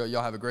 Right. So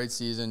you'll have a great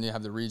season. You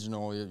have the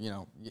regional.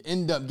 You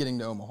end up getting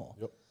to Omaha.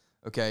 Yep.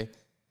 Okay.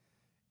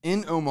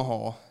 In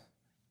Omaha,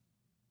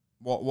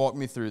 walk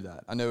me through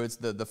that. I know it's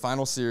the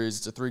final series.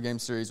 It's a 3-game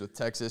series with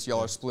Texas.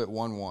 Y'all are split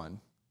 1-1.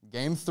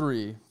 Game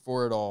 3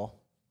 for it all.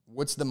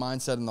 What's the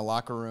mindset in the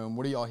locker room?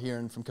 What are y'all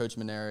hearing from Coach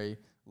Mainieri?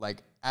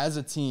 Like, as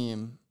a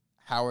team,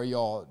 how are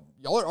y'all?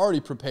 Y'all are already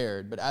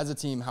prepared, but as a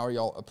team, how are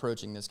y'all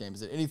approaching this game?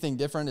 Is it anything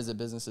different? Is it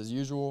business as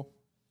usual?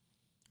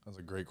 That's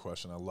a great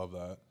question. I love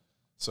that.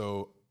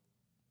 So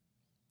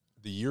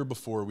the year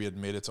before we had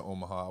made it to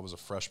Omaha, I was a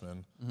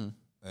freshman,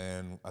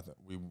 and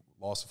we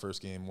lost the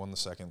first game, won the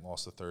second,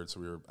 lost the third, so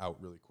we were out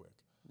really quick.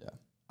 Yeah.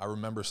 I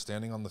remember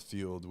standing on the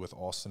field with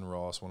Austin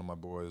Ross, one of my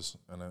boys,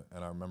 and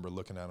I remember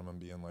looking at him and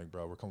being like,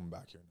 bro, we're coming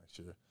back here next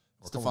year.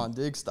 Stephon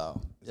Diggs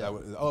style.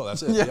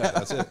 That's it. Yeah,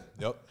 that's it.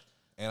 Yep.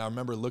 And I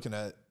remember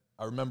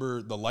I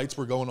remember the lights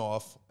were going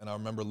off, and I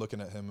remember looking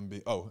at him and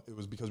it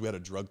was because we had a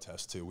drug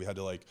test too. We had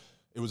to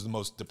it was the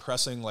most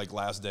depressing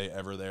last day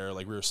ever there.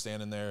 Like, we were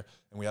standing there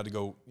and we had to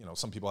go,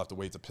 some people have to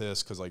wait to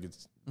piss because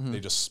they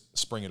just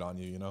spring it on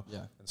you, Yeah.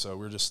 And so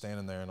we were just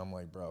standing there, and I'm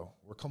like, bro,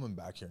 we're coming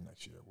back here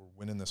next year. We're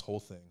winning this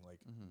whole thing. Like,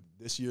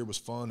 this year was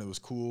fun. It was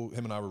cool.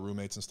 Him and I were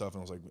roommates and stuff, and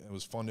I was like, it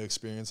was fun to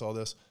experience all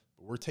this,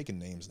 but we're taking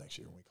names next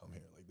year when we come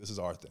here. Like, this is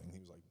our thing. He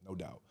was like, no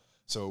doubt.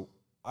 So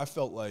I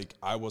felt like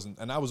I wasn't,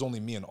 and I was only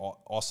me and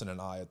Austin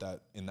and I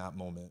in that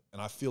moment.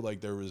 And I feel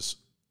like there was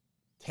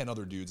 10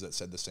 other dudes that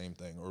said the same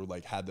thing, or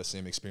had the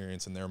same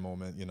experience in their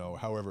moment,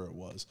 however it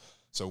was.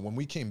 So when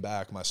we came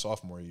back my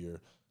sophomore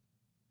year,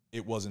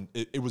 it was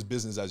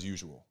business as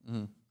usual,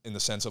 in the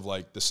sense of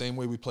the same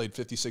way we played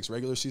 56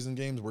 regular season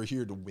games, we're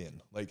here to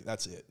win. Like,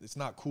 that's it. It's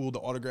not cool, the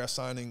autograph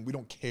signing. We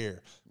don't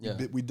care. Yeah.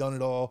 We've done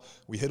it all.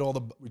 We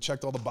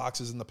checked all the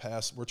boxes in the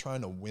past. We're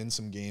trying to win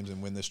some games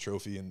and win this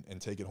trophy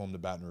and take it home to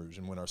Baton Rouge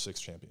and win our 6th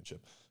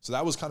championship. So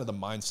that was kind of the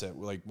mindset.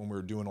 Like, when we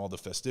were doing all the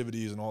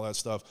festivities and all that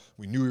stuff,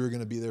 we knew we were going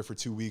to be there for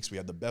 2 weeks. We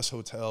had the best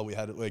hotel. We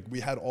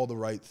had all the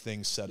right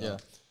things set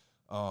up.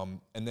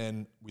 And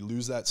then we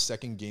lose that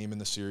second game in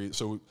the series.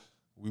 So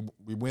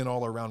we win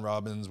all our round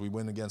robins. We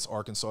win against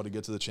Arkansas to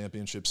get to the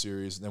championship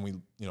series. Then we,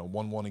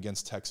 1-1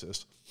 against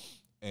Texas.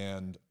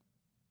 And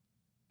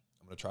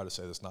I'm going to try to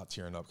say this not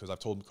tearing up, because I've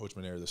told Coach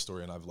Mainieri this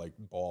story, and I've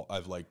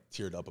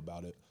teared up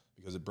about it,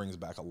 because it brings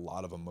back a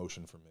lot of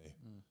emotion for me.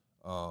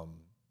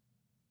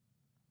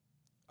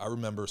 I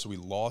remember, so we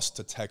lost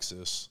to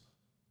Texas,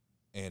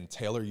 and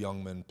Taylor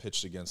Youngman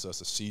pitched against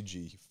us, a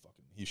CG.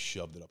 He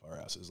shoved it up our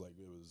asses.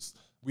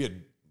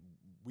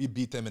 We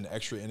beat them in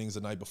extra innings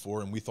the night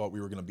before, and we thought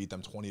we were going to beat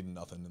them 20-0 in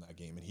that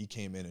game. And he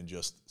came in and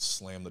just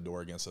slammed the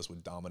door against us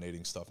with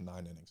dominating stuff,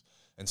 9 innings.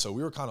 And so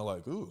we were kind of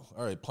like, ooh,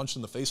 all right, punched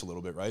in the face a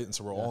little bit, right? And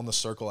so we're all in the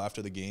circle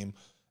after the game.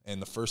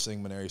 And the first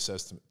thing Mainieri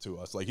says to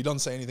us, he doesn't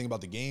say anything about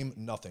the game,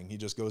 nothing. He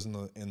just goes in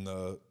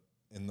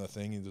the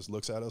thing, he just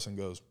looks at us and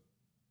goes,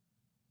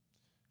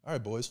 all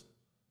right, boys.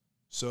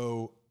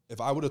 So if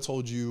I would have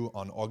told you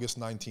on August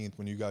 19th,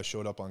 when you guys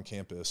showed up on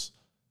campus,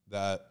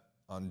 that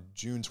on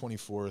June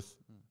 24th,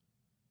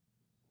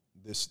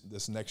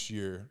 this next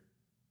year,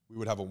 we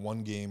would have a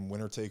 1-game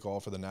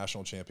winner-take-all for the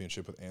national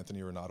championship with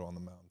Anthony Renato on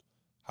the mound,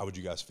 how would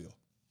you guys feel?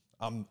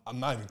 I'm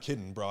not even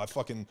kidding, bro.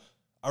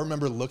 I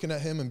remember looking at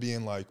him and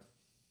being like,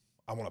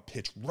 I want to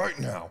pitch right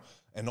now.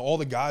 And all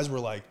the guys were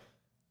like,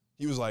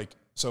 he was like,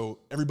 so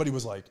everybody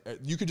was like,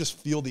 you could just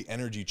feel the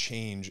energy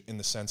change, in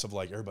the sense of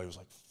everybody was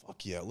like,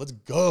 fuck yeah, let's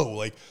go.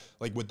 Like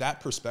with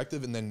that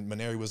perspective. And then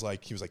Mainieri was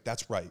like,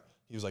 that's right.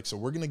 He was like, so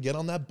we're going to get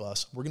on that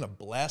bus. We're going to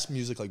blast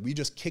music. We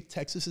just kicked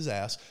Texas's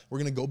ass. We're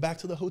going to go back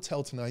to the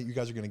hotel tonight. You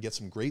guys are going to get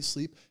some great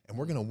sleep, and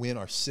we're going to win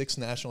our 6th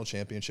national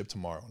championship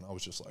tomorrow. And I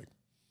was just like,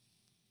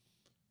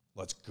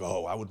 let's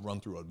go. I would run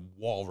through a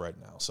wall right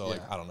now. So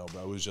I don't know,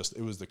 bro.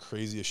 It was the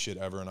craziest shit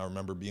ever. And I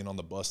remember being on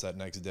the bus that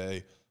next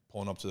day,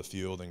 pulling up to the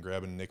field and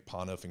grabbing Nick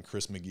Poniff and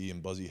Chris McGee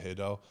and Buzzy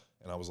Haydow.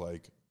 And I was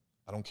like,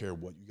 I don't care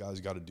what you guys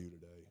got to do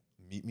today.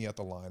 Meet me at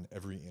the line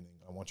every inning.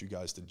 I want you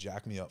guys to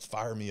jack me up,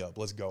 fire me up.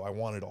 Let's go. I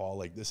want it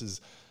all. And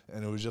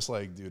it was just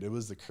dude, it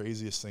was the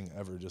craziest thing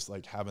ever. Just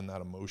having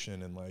that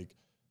emotion and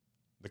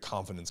the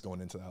confidence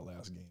going into that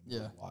last game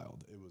was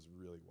wild. It was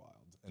really wild.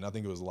 And I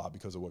think it was a lot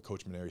because of what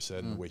Coach Maneri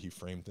said and the way he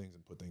framed things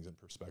and put things in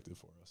perspective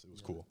for us. It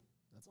was cool.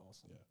 That's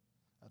awesome. Yeah.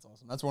 That's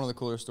awesome. That's one of the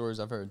cooler stories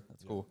I've heard.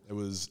 That's cool. It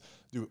was,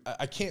 dude,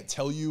 I can't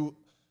tell you,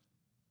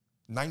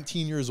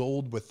 19 years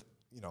old with,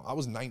 I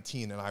was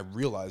 19 and I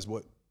realized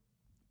what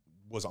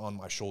was on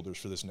my shoulders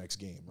for this next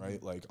game,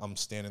 right? Like, I'm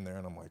standing there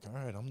and I'm like, all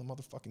right, I'm the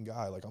motherfucking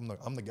guy. Like, I'm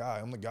the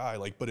guy.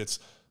 Like, but it's,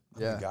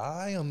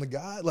 I'm the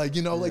guy. Like,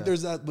 like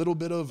there's that little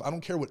bit of, I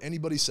don't care what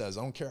anybody says.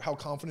 I don't care how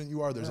confident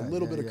you are. There's a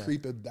little bit of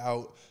creep of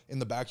doubt in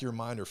the back of your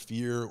mind, or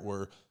fear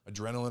or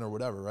adrenaline or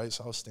whatever, right?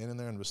 So I was standing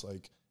there and just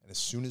like, and as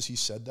soon as he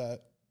said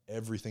that,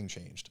 everything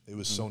changed. It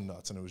was so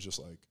nuts. And it was just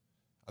like,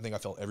 I think I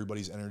felt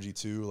everybody's energy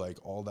too, like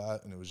all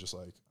that. And it was just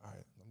like, all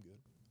right, I'm good.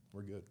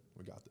 We're good.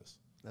 We got this.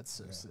 That's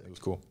so sick. It was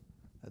cool.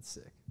 That's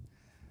sick.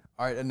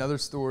 All right, another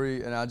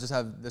story, and I'll just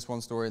have this one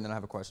story, and then I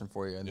have a question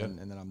for you, and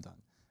then I'm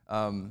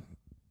done.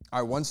 All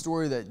right, one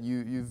story that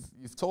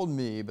you've told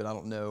me, but I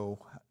don't know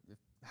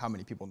how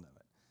many people know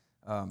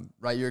it.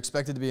 Right, you're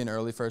expected to be an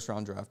early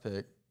first-round draft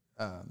pick.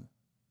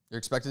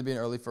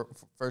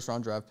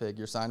 First-round draft pick.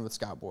 You're signed with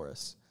Scott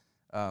Boras.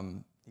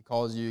 He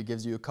calls you,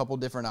 gives you a couple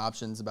different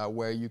options about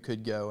where you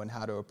could go and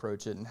how to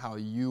approach it and how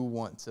you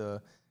want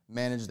to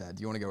manage that.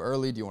 Do you want to go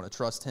early? Do you want to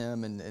trust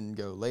him and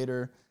go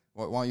later?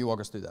 Why don't you walk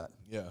us through that?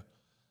 Yeah.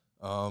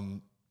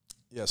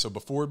 So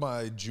before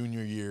my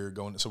junior year,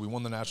 so we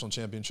won the national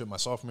championship my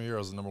sophomore year. I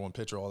was the #1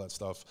 pitcher, all that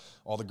stuff,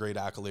 all the great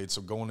accolades.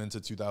 So going into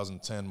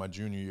 2010, my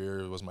junior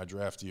year was my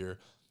draft year.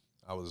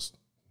 I was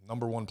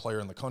 #1 player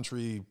in the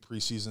country,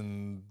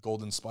 preseason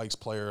Golden Spikes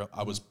player.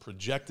 I was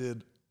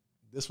projected.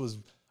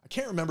 I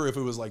can't remember if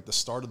it was like the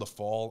start of the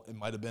fall. It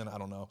might have been, I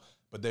don't know.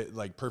 But they,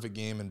 like, Perfect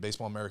Game and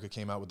Baseball America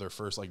came out with their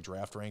first like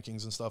draft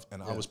rankings and stuff,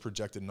 and I was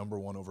projected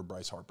 #1 over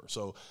Bryce Harper.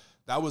 So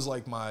that was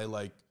like my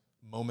like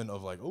moment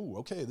of like, oh,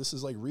 okay, this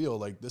is like real.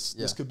 Like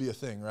this could be a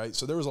thing, right?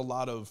 So there was a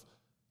lot of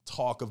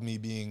talk of me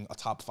being a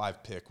top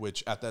 5 pick,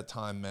 which at that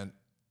time meant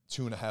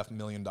 $2.5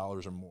 million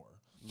or more.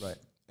 Right.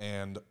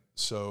 And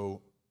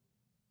so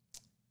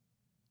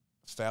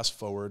fast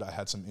forward, I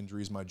had some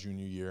injuries my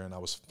junior year, and I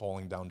was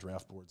falling down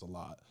draft boards a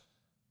lot.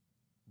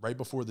 Right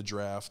before the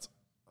draft,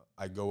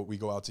 we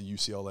go out to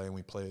UCLA and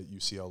we play at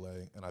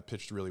UCLA, and I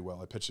pitched really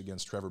well. I pitched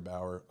against Trevor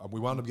Bauer. We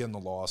wound up getting the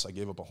loss. I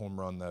gave up a home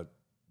run that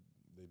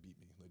they beat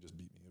me. They just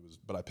beat me.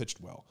 But I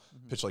pitched well.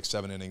 Pitched like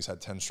 7 innings,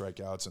 had 10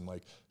 strikeouts, and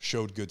like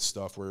showed good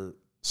stuff. Where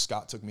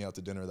Scott took me out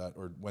to dinner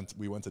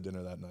we went to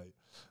dinner that night.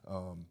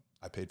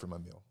 I paid for my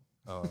meal.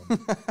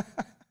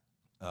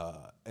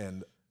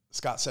 And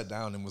Scott sat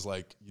down and was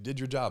like, "You did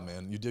your job,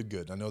 man. You did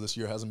good. I know this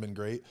year hasn't been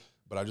great,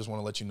 but I just want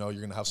to let you know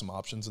you're going to have some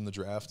options in the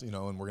draft, and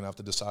we're going to have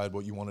to decide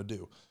what you want to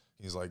do."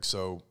 He's like,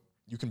 "So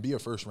you can be a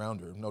first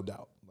rounder, no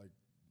doubt. Like,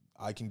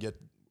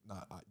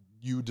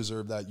 you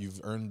deserve that. You've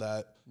earned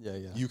that. Yeah.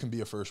 You can be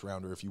a first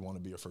rounder if you want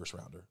to be a first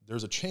rounder.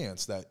 There's a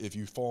chance that if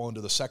you fall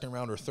into the second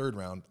round or third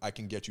round, I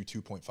can get you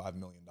 $2.5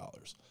 million."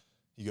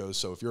 He goes,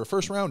 "So if you're a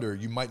first rounder,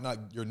 you're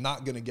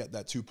not going to get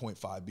that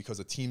 2.5 because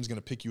a team's going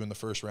to pick you in the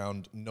first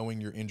round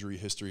knowing your injury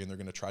history, and they're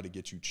going to try to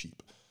get you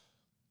cheap.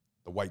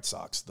 The White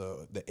Sox,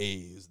 the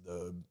A's,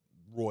 the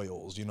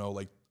Royals,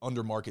 like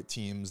undermarket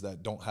teams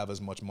that don't have as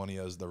much money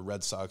as the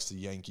Red Sox, the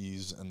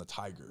Yankees, and the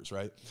Tigers,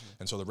 right?"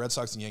 And so the Red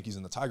Sox, the Yankees,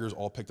 and the Tigers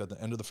all picked at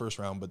the end of the first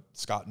round, but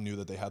Scott knew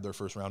that they had their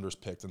first rounders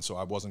picked, and so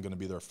I wasn't going to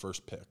be their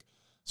first pick.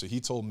 So he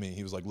told me,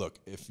 he was like, "Look,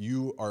 if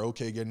you are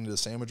okay getting to the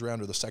sandwich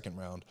round or the second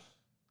round,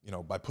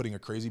 by putting a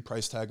crazy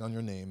price tag on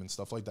your name and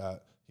stuff like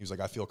that," he was like,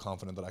 "I feel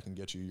confident that I can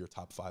get you your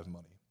top 5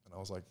 money." And I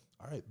was like,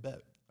 "All right,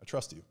 bet. I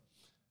trust you."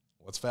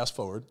 Let's fast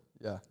forward.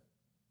 Yeah.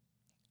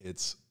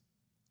 It's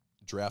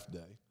draft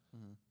day.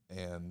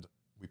 And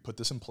we put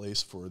this in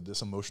place for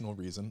this emotional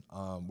reason.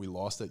 We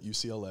lost at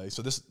UCLA.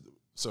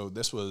 So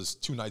this was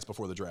 2 nights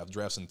before the draft. The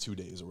draft's in 2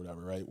 days or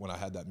whatever, right? When I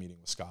had that meeting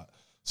with Scott.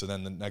 So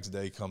then the next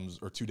day comes,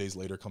 or 2 days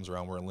later comes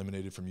around, we're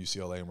eliminated from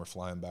UCLA and we're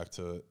flying back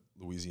to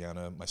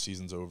Louisiana. My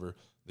season's over.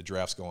 The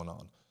draft's going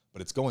on.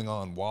 But it's going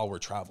on while we're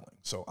traveling.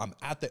 So I'm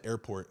at the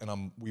airport,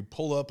 and we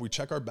pull up, we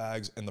check our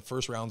bags, and the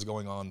first round's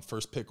going on.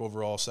 First pick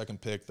overall,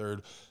 second pick,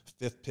 third,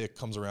 fifth pick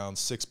comes around,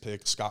 sixth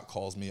pick. Scott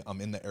calls me. I'm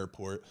in the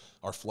airport.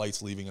 Our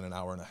flight's leaving in an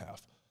hour and a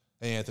half.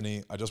 "Hey,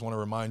 Anthony, I just want to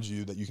remind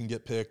you that you can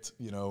get picked,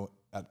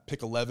 at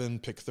pick 11,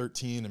 pick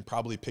 13, and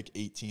probably pick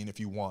 18 if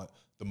you want.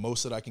 The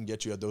most that I can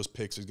get you at those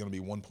picks is going to be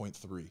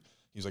 1.3.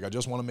 He's like, "I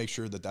just want to make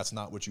sure that that's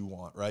not what you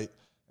want, right?"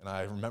 And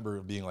I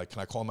remember being like,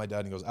 "Can I call my dad?"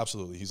 And he goes,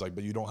 "Absolutely." He's like,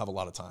 "But you don't have a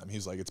lot of time."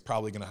 He's like, "It's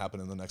probably going to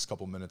happen in the next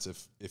couple minutes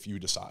if you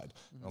decide."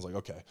 And I was like,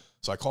 "Okay."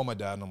 So I call my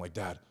dad and I'm like,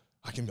 "Dad,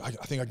 I think I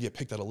can get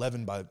picked at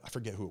 11 by," I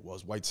forget who it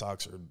was, White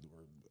Sox or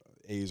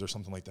A's or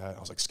something like that. I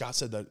was like, "Scott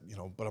said that,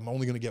 but I'm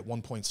only going to get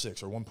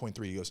 1.6 or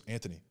 1.3. He goes,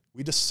 "Anthony,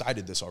 we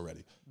decided this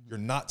already. You're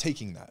not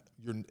taking that.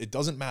 It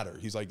doesn't matter."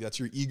 He's like, "That's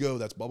your ego.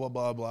 That's blah, blah,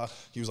 blah, blah."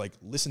 He was like,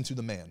 "Listen to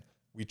the man.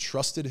 We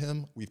trusted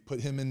him. We've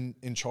put him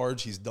in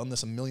charge. He's done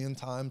this a million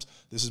times.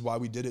 This is why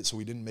we did it, so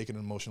we didn't make an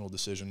emotional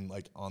decision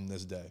like on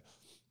this day."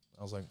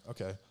 I was like,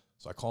 "Okay."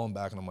 So I call him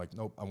back and I'm like,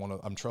 nope,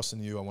 I'm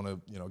trusting you. I want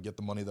to, get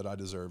the money that I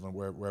deserve and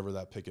wherever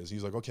that pick is.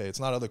 He's like, okay, it's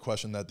not out of the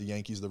question that the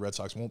Yankees, the Red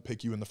Sox won't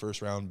pick you in the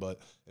first round, but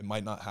it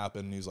might not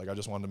happen. And he's like, I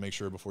just wanted to make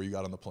sure before you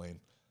got on the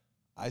plane.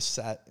 I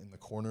sat in the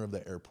corner of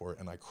the airport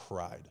and I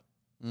cried,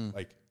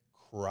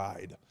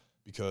 cried,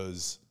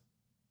 because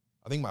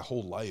I think my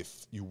whole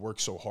life you work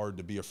so hard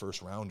to be a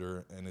first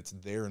rounder and it's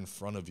there in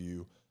front of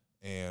you,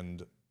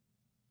 and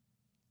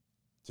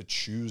to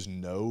choose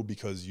no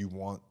because you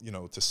want,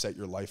 to set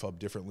your life up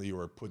differently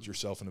or put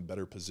yourself in a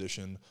better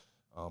position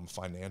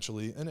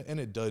financially. And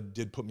it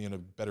did put me in a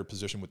better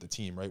position with the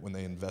team, right, when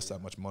they invest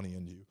that much money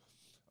into you.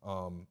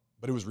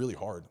 But it was really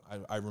hard.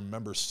 I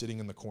remember sitting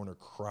in the corner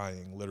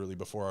crying literally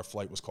before our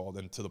flight was called,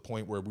 and to the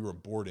point where we were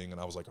boarding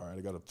and I was like, all right,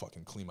 I got to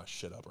fucking clean my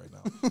shit up right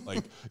now.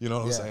 Like, you know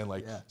what I'm saying?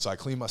 Like, so I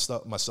clean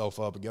myself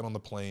up, get on the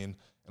plane,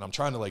 and I'm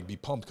trying to like be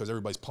pumped because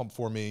everybody's pumped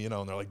for me, and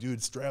they're like, dude,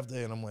 it's draft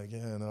day. And I'm like,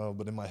 yeah, no.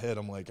 But in my head,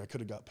 I'm like, I could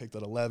have got picked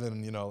at 11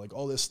 and, like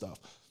all this stuff.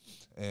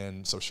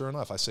 And so sure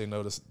enough, I say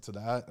no to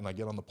that, and I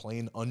get on the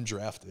plane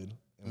undrafted,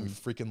 and we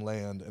freaking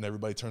land, and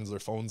everybody turns their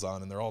phones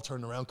on, and they're all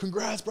turning around,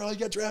 congrats, bro, you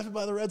got drafted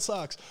by the Red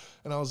Sox.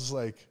 And I was just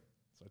like,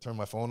 so I turned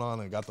my phone on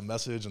and got the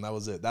message, and that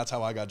was it. That's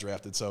how I got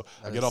drafted. So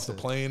I get off the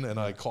plane, and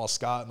I call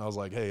Scott, and I was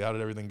like, hey, how did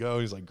everything go?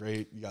 He's like,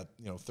 great, you got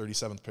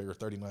 37th pick or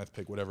 39th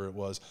pick, whatever it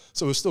was.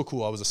 So it was still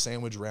cool. I was a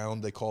sandwich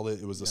round, they called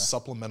it. It was a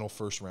supplemental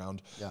first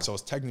round. So I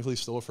was technically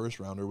still a first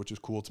rounder, which is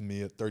cool to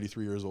me at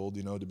 33 years old,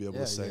 to be able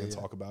to say and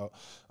talk about.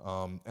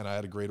 And I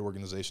had a great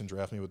organization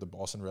draft me with the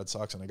Boston Red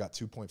Sox, and I got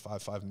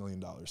 $2.55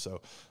 million.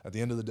 So at the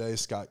end of the day,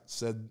 Scott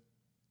said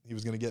he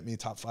was going to get me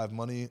top 5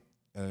 money,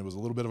 and it was a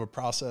little bit of a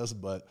process,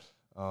 but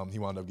he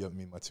wound up giving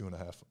me my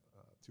 2.55.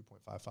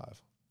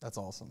 That's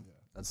awesome. Yeah.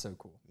 That's so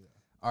cool. Yeah.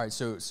 All right.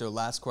 So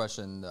last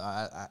question.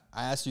 I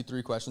asked you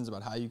 3 questions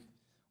about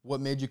what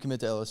made you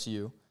commit to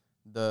LSU,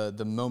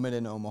 the moment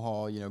in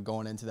Omaha,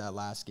 going into that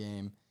last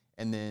game,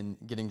 and then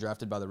getting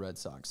drafted by the Red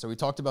Sox. So we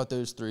talked about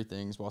those 3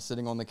 things while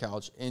sitting on the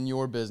couch in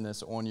your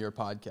business on your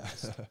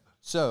podcast.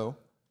 So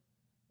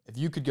if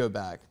you could go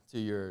back to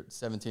your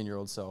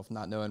 17-year-old self,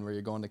 not knowing where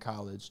you're going to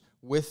college,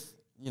 with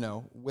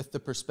the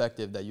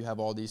perspective that you have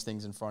all these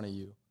things in front of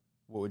you,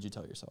 what would you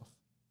tell yourself?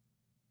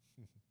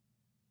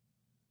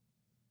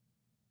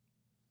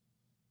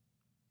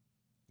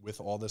 With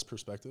all this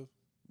perspective?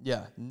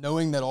 Yeah,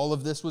 knowing that all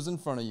of this was in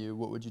front of you,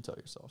 what would you tell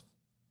yourself?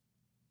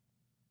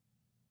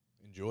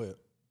 Enjoy it.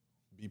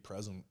 Be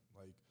present.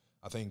 Like,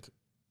 I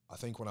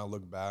think when I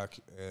look back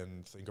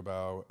and think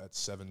about at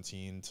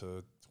 17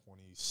 to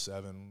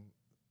 27,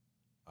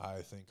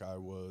 I think I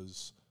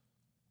was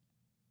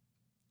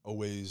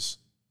always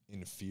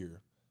in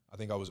fear. I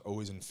think I was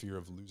always in fear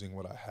of losing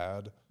what I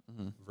had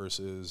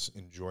versus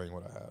enjoying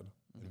what I had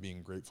and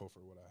being grateful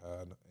for what I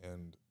had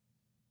and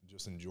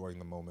just enjoying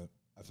the moment.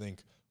 I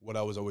think what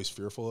I was always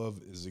fearful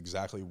of is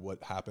exactly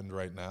what happened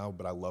right now,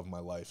 but I love my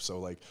life. So,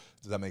 like,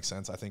 does that make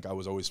sense? I think I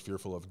was always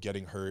fearful of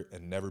getting hurt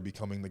and never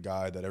becoming the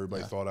guy that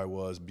everybody thought I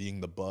was, being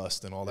the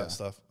bust and all that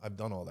stuff. I've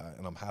done all that,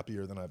 and I'm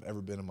happier than I've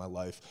ever been in my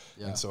life.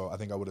 Yeah. And so I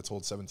think I would have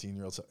told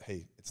 17-year-olds,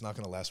 hey, it's not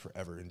going to last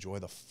forever. Enjoy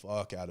the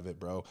fuck out of it,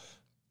 bro.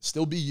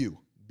 Still be you.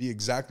 Be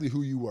exactly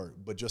who you were,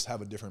 but just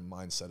have a different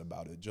mindset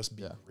about it. Just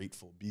be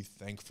grateful, be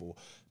thankful.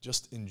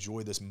 Just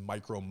enjoy this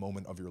micro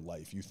moment of your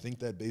life. You think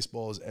that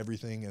baseball is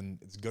everything and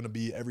it's going to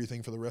be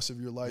everything for the rest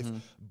of your life,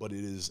 but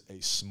it is a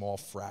small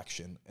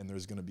fraction, and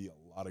there's going to be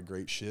a lot of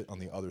great shit on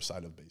the other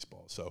side of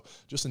baseball. So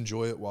just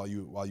enjoy it while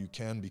you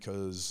can,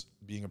 because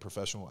being a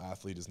professional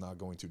athlete is not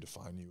going to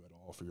define you at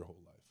all for your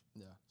whole life.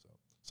 Yeah. So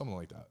something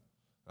like that.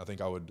 I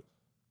think I would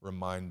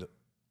remind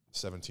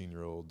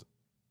 17-year-old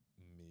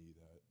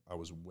I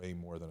was way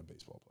more than a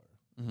baseball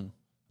player. And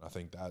I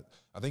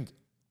think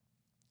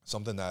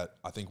something that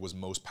I think was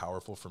most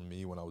powerful for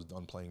me when I was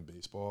done playing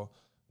baseball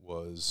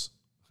was,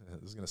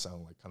 this is going to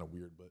sound like kind of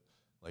weird, but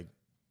like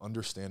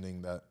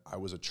understanding that I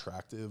was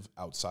attractive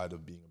outside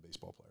of being a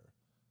baseball player.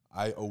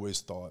 I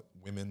always thought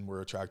women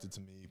were attracted to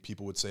me.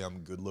 People would say I'm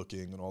good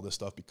looking and all this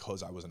stuff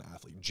because I was an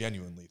athlete.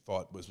 Genuinely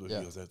thought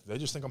they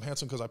just think I'm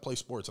handsome because I play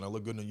sports and I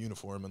look good in a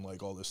uniform and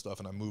like all this stuff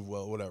and I move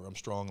well, whatever. I'm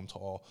strong, I'm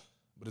tall.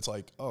 But it's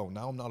like, oh,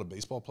 now I'm not a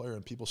baseball player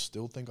and people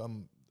still think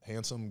I'm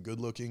handsome, good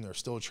looking, are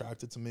still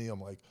attracted to me. I'm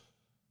like,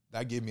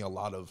 that gave me a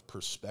lot of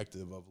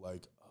perspective of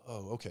like,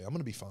 oh, okay, I'm going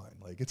to be fine.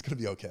 Like, it's going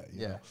to be okay.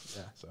 You know?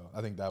 So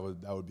I think that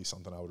would be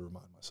something I would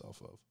remind myself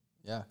of.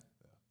 Yeah.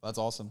 That's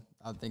awesome.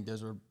 I think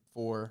those were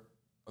 4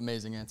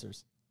 amazing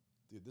answers.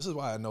 Dude, this is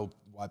why I know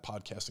why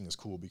podcasting is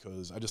cool,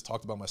 because I just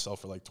talked about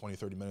myself for like 20,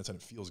 30 minutes and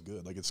it feels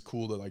good. Like, it's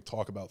cool to like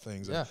talk about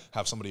things and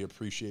have somebody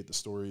appreciate the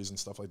stories and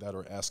stuff like that,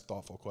 or ask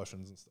thoughtful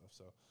questions and stuff.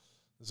 So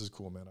this is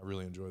cool, man. I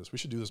really enjoy this. We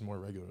should do this more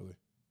regularly.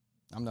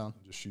 I'm down.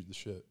 Just shoot the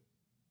shit.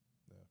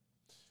 Yeah.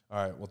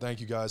 All right. Well,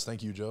 thank you guys.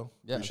 Thank you, Joe.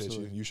 Yeah, appreciate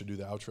absolutely. You should do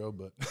the outro,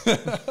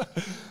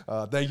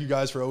 but thank you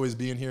guys for always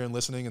being here and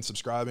listening and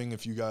subscribing.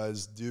 If you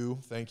guys do,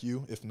 thank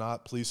you. If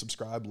not, please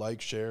subscribe,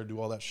 like, share,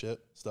 do all that shit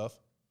stuff.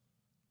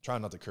 Try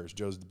not to curse.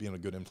 Joe's being a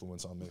good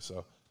influence on me.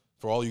 So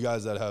for all you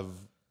guys that have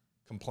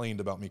complained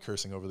about me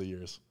cursing over the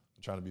years,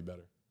 I'm trying to be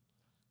better.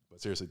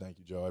 But seriously, thank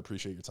you, Joe. I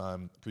appreciate your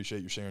time.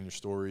 Appreciate you sharing your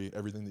story,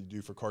 everything that you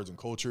do for Cards and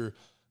Culture,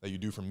 that you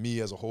do for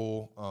me as a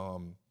whole.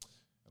 And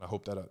I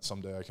hope that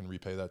someday I can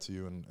repay that to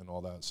you and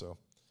all that. So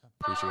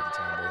appreciate the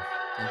time, bro.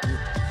 Thank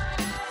you.